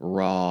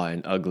raw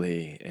and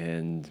ugly.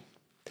 And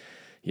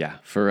yeah,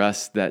 for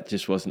us, that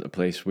just wasn't a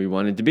place we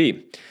wanted to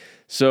be.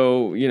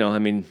 So,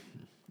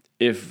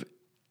 if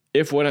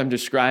what I'm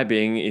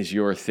describing is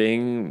your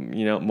thing,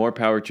 more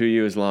power to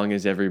you, as long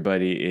as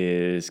everybody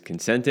is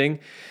consenting.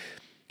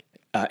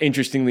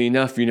 Interestingly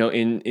enough,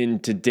 in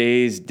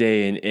today's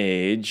day and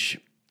age,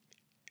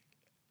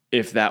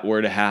 if that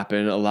were to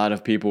happen, a lot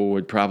of people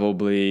would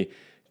probably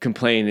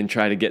complain and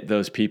try to get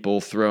those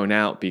people thrown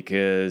out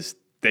because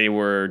they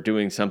were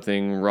doing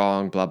something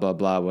wrong, blah, blah,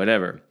 blah,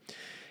 whatever.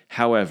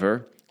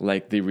 However,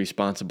 like the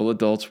responsible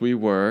adults we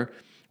were,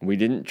 we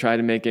didn't try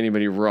to make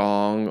anybody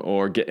wrong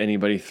or get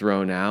anybody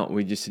thrown out.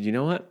 We just said, you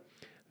know what?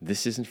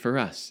 This isn't for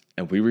us.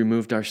 And we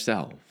removed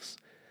ourselves,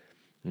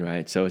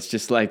 right? So it's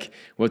just like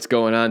what's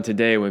going on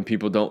today when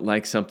people don't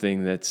like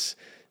something that's,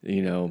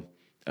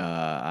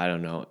 I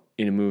don't know,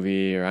 in a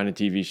movie or on a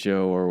TV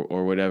show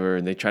or whatever,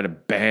 and they try to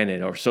ban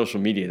it, or social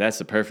media. That's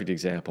the perfect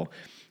example.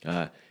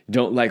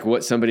 Don't like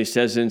what somebody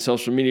says in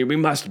social media, we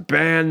must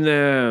ban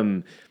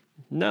them.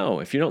 No,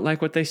 if you don't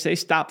like what they say,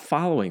 stop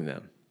following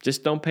them.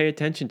 Just don't pay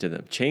attention to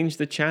them. Change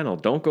the channel.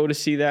 Don't go to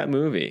see that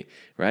movie,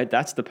 right?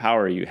 That's the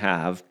power you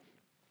have.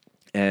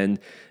 And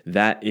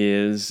that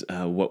is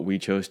what we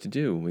chose to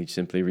do. We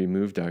simply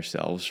removed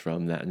ourselves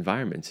from that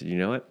environment. Said, you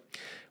know what?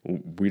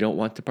 We don't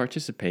want to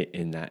participate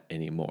in that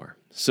anymore.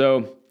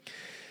 So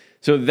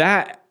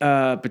that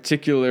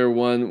particular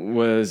one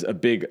was a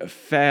big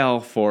fail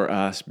for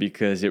us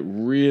because it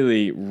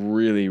really,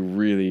 really,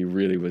 really,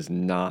 really was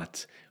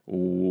not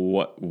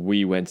what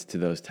we went to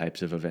those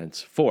types of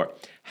events for.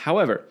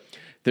 However,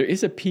 there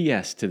is a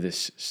PS to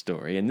this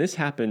story, and this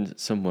happened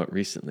somewhat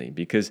recently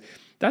because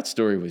that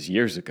story was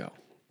years ago.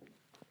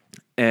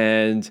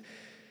 And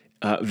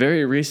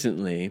very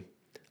recently,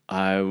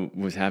 I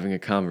was having a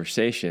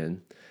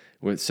conversation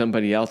with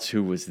somebody else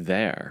who was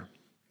there.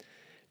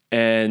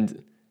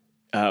 And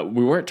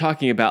we weren't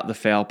talking about the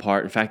fail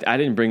part. In fact, I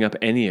didn't bring up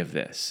any of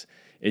this.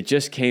 It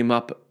just came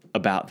up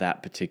about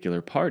that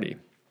particular party.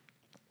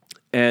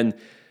 And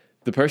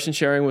the person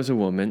sharing was a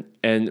woman,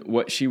 and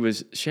what she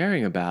was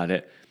sharing about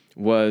it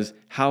was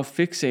how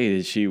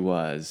fixated she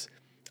was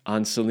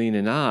on Celine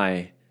and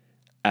I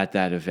at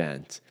that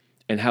event,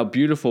 and how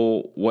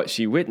beautiful what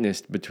she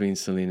witnessed between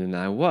Celine and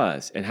I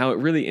was, and how it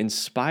really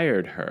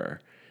inspired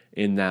her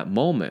in that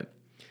moment.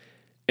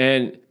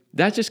 And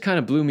that just kind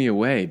of blew me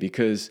away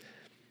because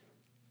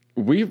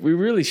we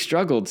really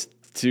struggled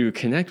to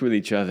connect with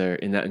each other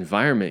in that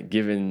environment,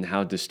 given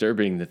how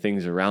disturbing the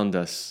things around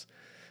us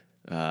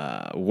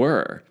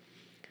were.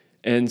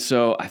 And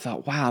so I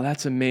thought, wow,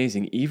 that's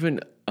amazing. Even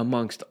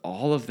amongst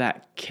all of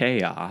that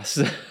chaos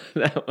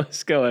that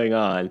was going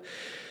on,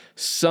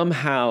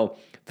 somehow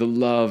the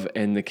love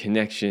and the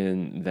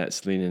connection that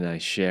Celine and I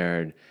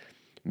shared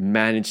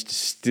managed to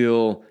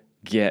still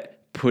get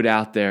put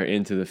out there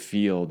into the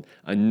field,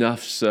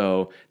 enough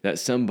so that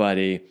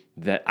somebody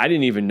that I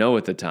didn't even know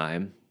at the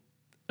time,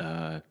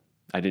 I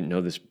didn't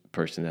know this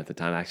person at the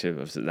time.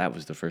 Actually, that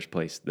was the first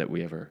place that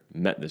we ever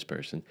met this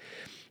person.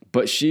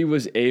 But she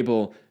was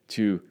able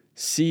to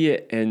see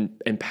it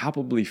and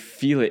palpably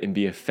feel it and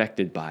be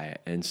affected by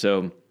it. And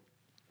so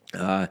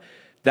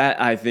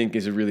that, I think,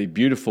 is a really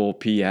beautiful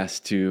PS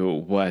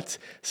to what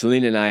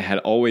Celine and I had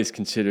always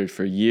considered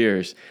for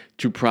years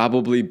to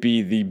probably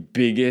be the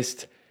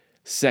biggest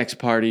sex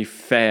party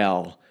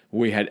fail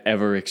we had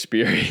ever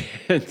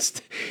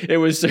experienced. It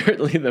was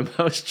certainly the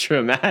most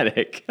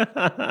traumatic.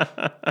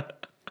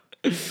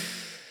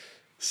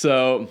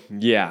 So,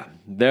 yeah,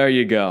 there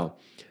you go.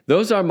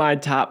 Those are my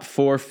top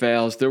 4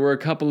 fails. There were a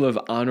couple of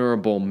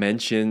honorable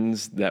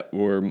mentions that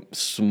were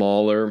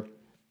smaller,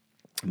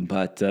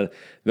 but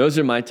those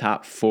are my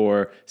top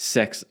 4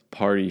 sex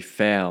party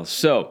fails.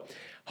 So,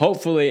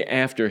 hopefully,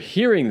 after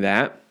hearing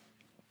that,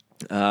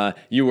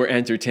 you were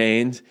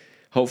entertained.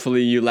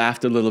 Hopefully, you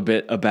laughed a little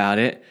bit about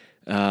it.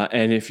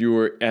 And if you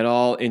were at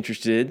all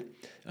interested,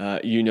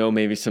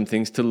 maybe some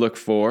things to look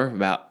for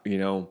about,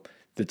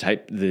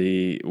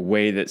 the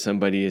way that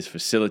somebody is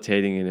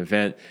facilitating an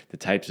event, the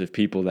types of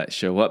people that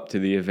show up to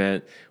the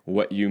event,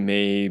 what you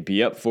may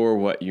be up for,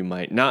 what you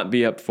might not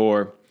be up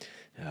for.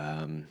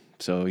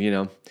 So,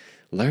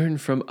 learn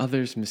from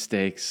others'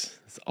 mistakes.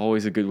 It's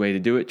always a good way to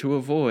do it, to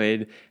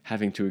avoid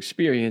having to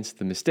experience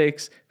the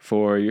mistakes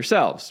for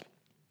yourselves.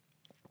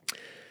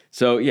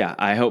 So, yeah,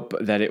 I hope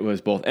that it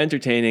was both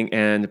entertaining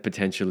and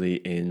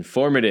potentially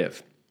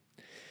informative.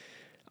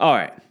 All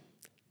right.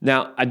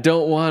 Now, I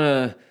don't want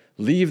to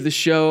leave the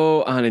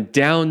show on a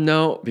down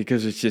note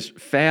because it's just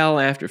fail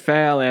after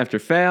fail after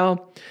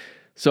fail.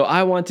 So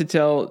I want to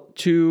tell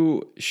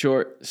 2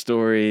 short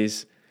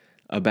stories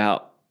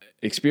about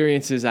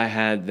experiences I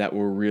had that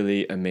were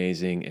really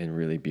amazing and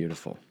really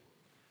beautiful.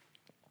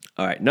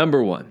 All right,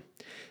 number 1.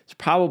 It's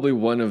probably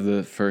one of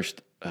the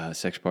first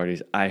sex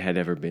parties I had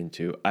ever been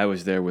to. I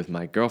was there with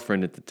my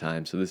girlfriend at the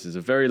time, so this is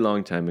a very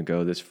long time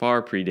ago. This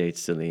far predates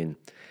Celine.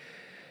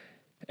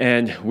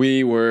 And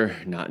we were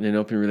not in an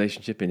open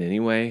relationship in any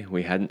way.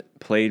 We hadn't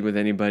played with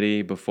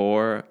anybody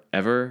before,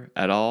 ever,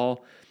 at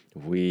all.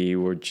 We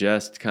were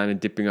just kind of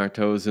dipping our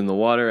toes in the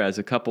water as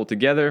a couple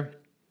together.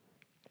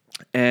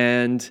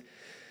 And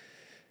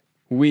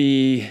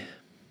we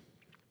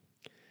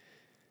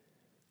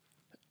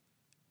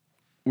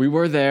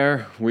were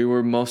there. We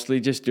were mostly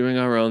just doing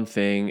our own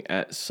thing.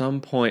 At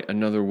some point,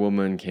 another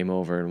woman came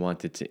over and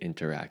wanted to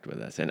interact with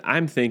us. And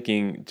I'm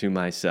thinking to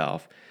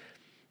myself,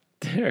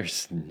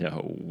 there's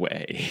no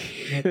way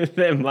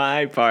that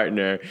my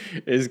partner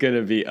is going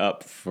to be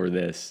up for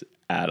this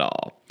at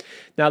all.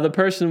 Now, the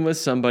person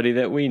was somebody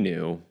that we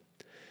knew,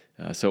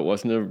 so it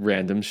wasn't a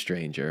random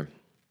stranger.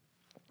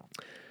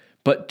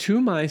 But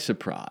to my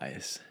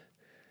surprise,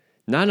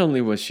 not only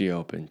was she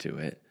open to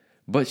it,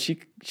 but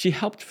she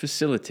helped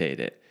facilitate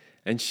it.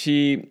 And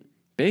she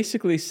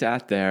basically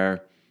sat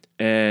there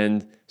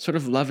and sort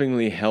of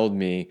lovingly held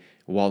me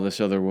while this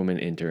other woman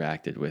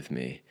interacted with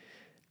me.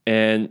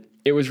 And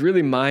it was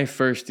really my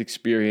first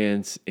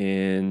experience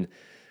in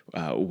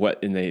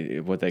what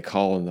they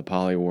call in the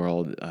poly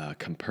world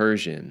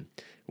compersion,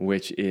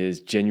 which is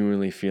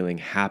genuinely feeling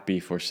happy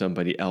for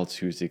somebody else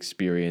who's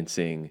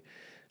experiencing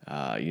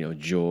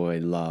joy,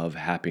 love,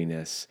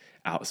 happiness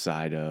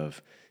outside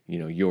of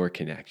your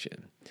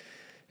connection.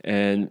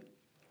 And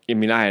I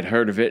mean, I had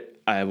heard of it.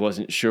 I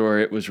wasn't sure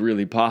it was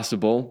really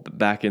possible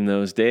back in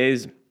those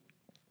days,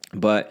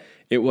 but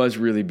it was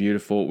really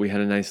beautiful. We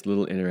had a nice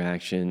little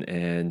interaction,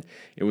 and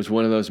it was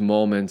one of those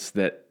moments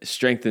that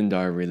strengthened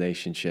our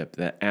relationship,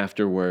 that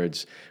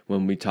afterwards,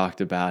 when we talked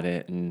about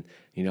it and,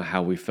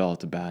 how we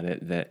felt about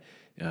it, that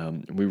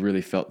we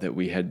really felt that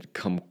we had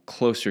come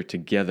closer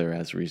together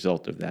as a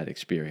result of that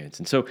experience.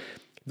 And so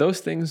those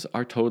things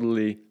are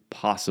totally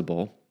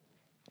possible.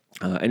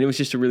 And it was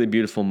just a really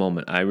beautiful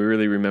moment. I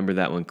really remember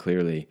that one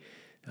clearly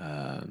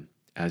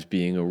as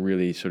being a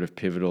really sort of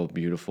pivotal,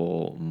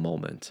 beautiful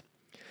moment.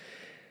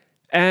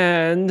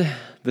 And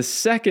the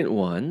second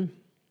one,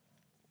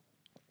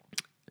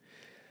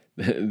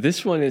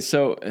 this one is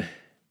so,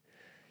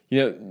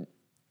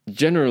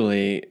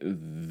 generally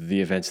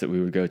the events that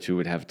we would go to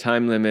would have a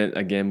time limit.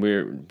 Again,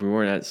 we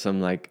weren't at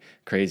some like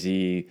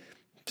crazy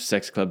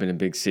sex club in a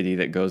big city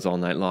that goes all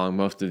night long.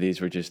 Most of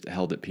these were just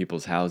held at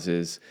people's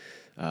houses,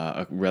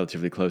 a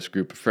relatively close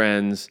group of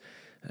friends,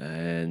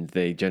 and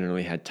they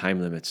generally had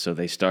time limits. So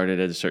they started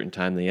at a certain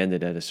time, they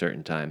ended at a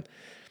certain time.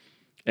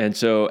 And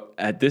so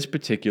at this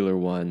particular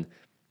one,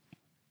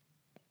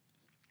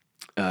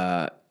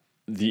 the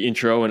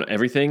intro and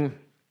everything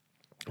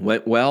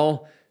went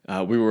well.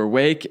 We were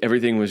awake.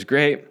 Everything was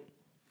great.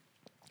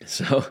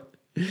 So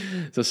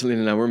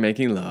Selena and I were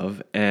making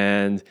love,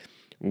 and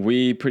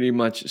we pretty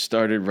much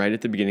started right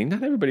at the beginning.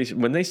 Not everybody,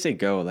 when they say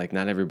go, like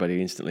not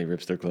everybody instantly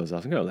rips their clothes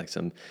off and go. Like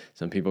some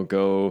people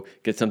go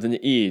get something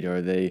to eat,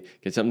 or they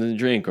get something to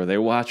drink, or they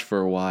watch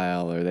for a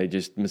while, or they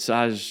just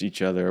massage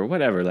each other or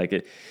whatever.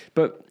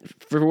 But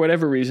for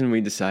whatever reason, we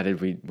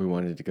decided we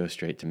wanted to go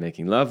straight to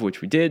making love,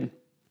 which we did.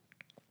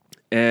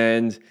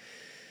 And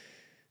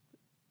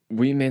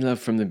we made love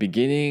from the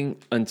beginning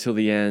until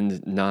the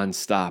end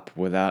nonstop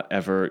without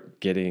ever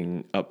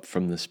getting up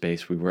from the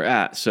space we were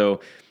at.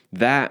 So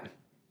that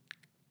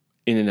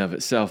in and of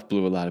itself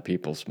blew a lot of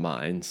people's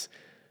minds.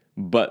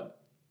 But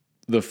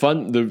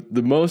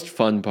the most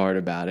fun part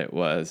about it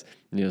was,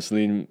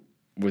 Celine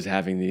was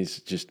having these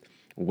just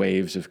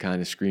waves of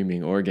kind of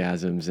screaming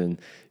orgasms, and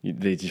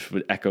they just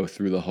would echo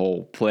through the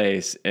whole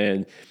place.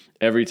 And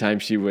every time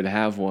she would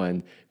have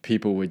one,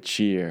 people would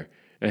cheer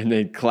and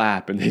they'd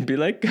clap and they'd be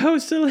like, "Go,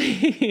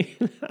 Celine!"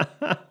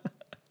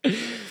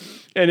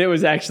 And it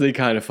was actually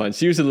kind of fun.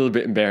 She was a little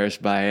bit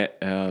embarrassed by it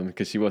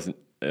because she wasn't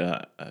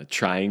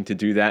trying to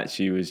do that.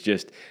 She was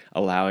just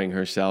allowing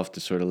herself to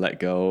sort of let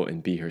go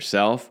and be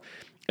herself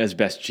as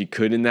best she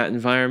could in that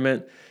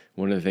environment.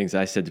 One of the things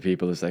I said to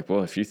people is like,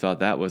 well, if you thought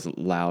that was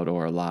loud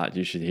or a lot,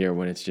 you should hear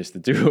when it's just the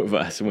two of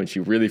us, when she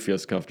really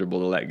feels comfortable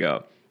to let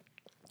go.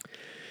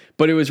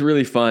 But it was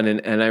really fun.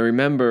 And I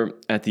remember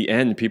at the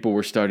end, people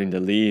were starting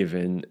to leave,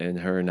 and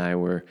her and I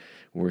were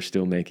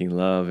still making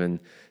love. And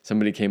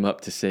somebody came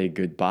up to say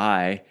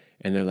goodbye,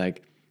 and they're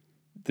like,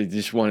 they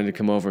just wanted to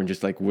come over and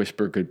just like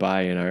whisper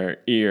goodbye in our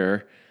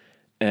ear.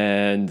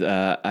 And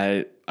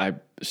I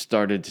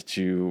started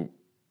to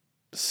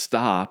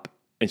stop,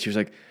 and she was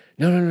like,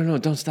 no,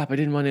 don't stop. I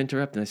didn't want to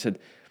interrupt. And I said,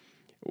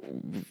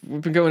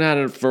 we've been going at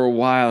it for a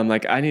while. I'm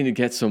like, I need to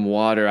get some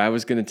water. I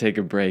was going to take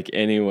a break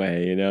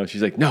anyway,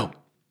 She's like, no,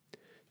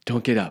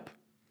 don't get up.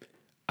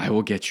 I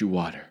will get you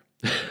water.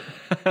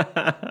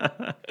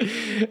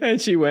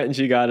 And she went and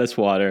she got us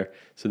water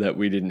so that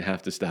we didn't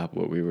have to stop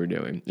what we were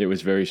doing. It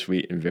was very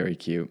sweet and very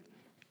cute.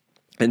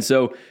 And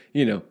so,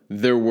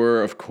 there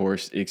were, of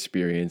course,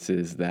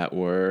 experiences that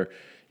were,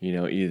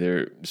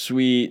 either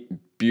sweet,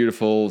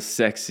 beautiful,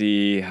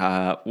 sexy,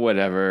 hot,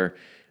 whatever.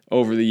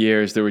 Over the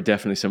years, there were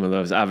definitely some of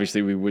those.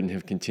 Obviously, we wouldn't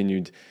have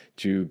continued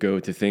to go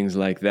to things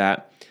like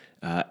that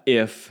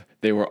if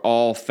they were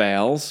all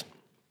fails.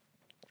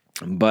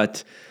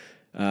 But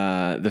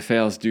the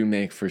fails do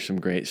make for some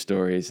great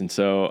stories. And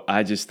so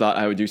I just thought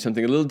I would do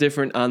something a little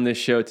different on this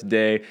show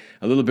today,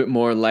 a little bit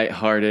more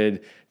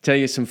lighthearted, tell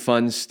you some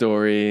fun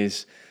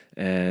stories.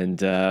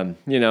 And,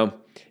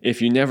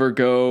 if you never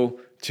go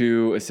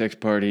to a sex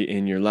party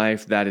in your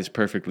life, that is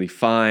perfectly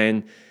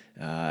fine.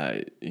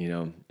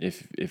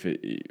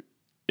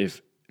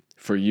 If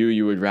for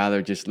you would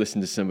rather just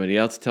listen to somebody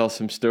else tell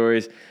some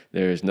stories,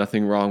 there's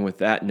nothing wrong with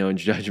that. No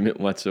judgment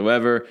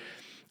whatsoever.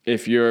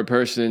 If you're a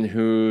person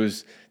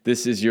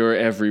this is your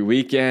every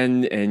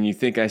weekend and you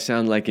think I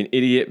sound like an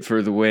idiot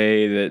for the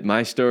way that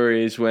my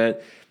stories went,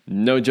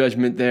 no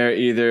judgment there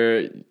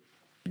either.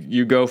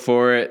 You go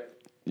for it.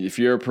 If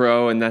you're a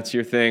pro and that's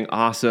your thing,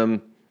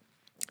 awesome.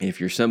 If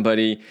you're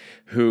somebody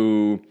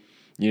who,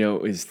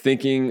 is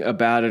thinking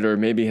about it or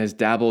maybe has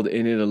dabbled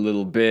in it a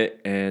little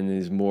bit and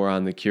is more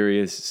on the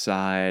curious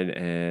side,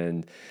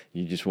 and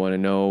you just want to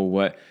know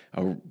what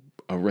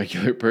a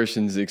regular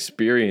person's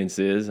experience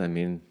is,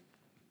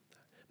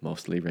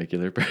 mostly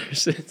regular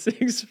person's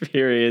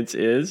experience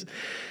is,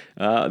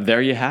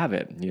 there you have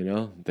it.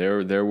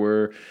 There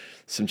were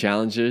some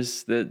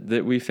challenges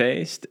that we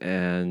faced,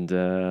 and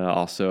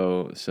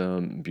also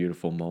some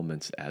beautiful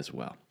moments as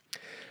well.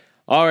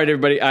 All right,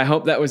 everybody, I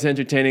hope that was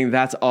entertaining.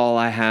 That's all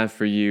I have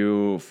for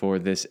you for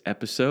this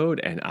episode,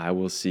 and I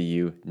will see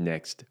you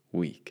next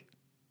week.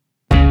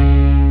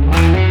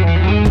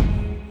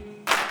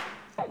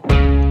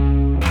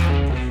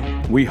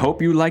 We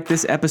hope you like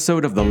this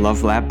episode of the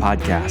Love Lab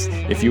podcast.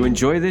 If you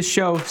enjoy this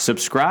show,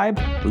 subscribe,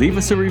 leave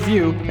us a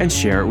review, and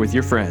share it with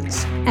your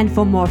friends. And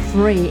for more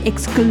free,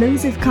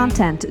 exclusive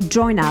content,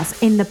 join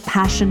us in the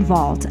Passion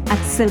Vault at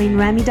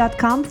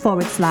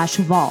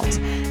CelineRemy.com/vault.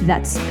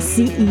 That's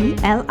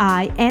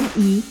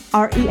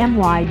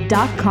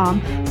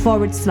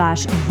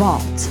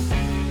CelineRemy.com/vault.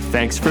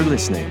 Thanks for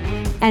listening.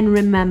 And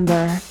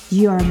remember,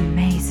 you're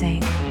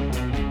amazing.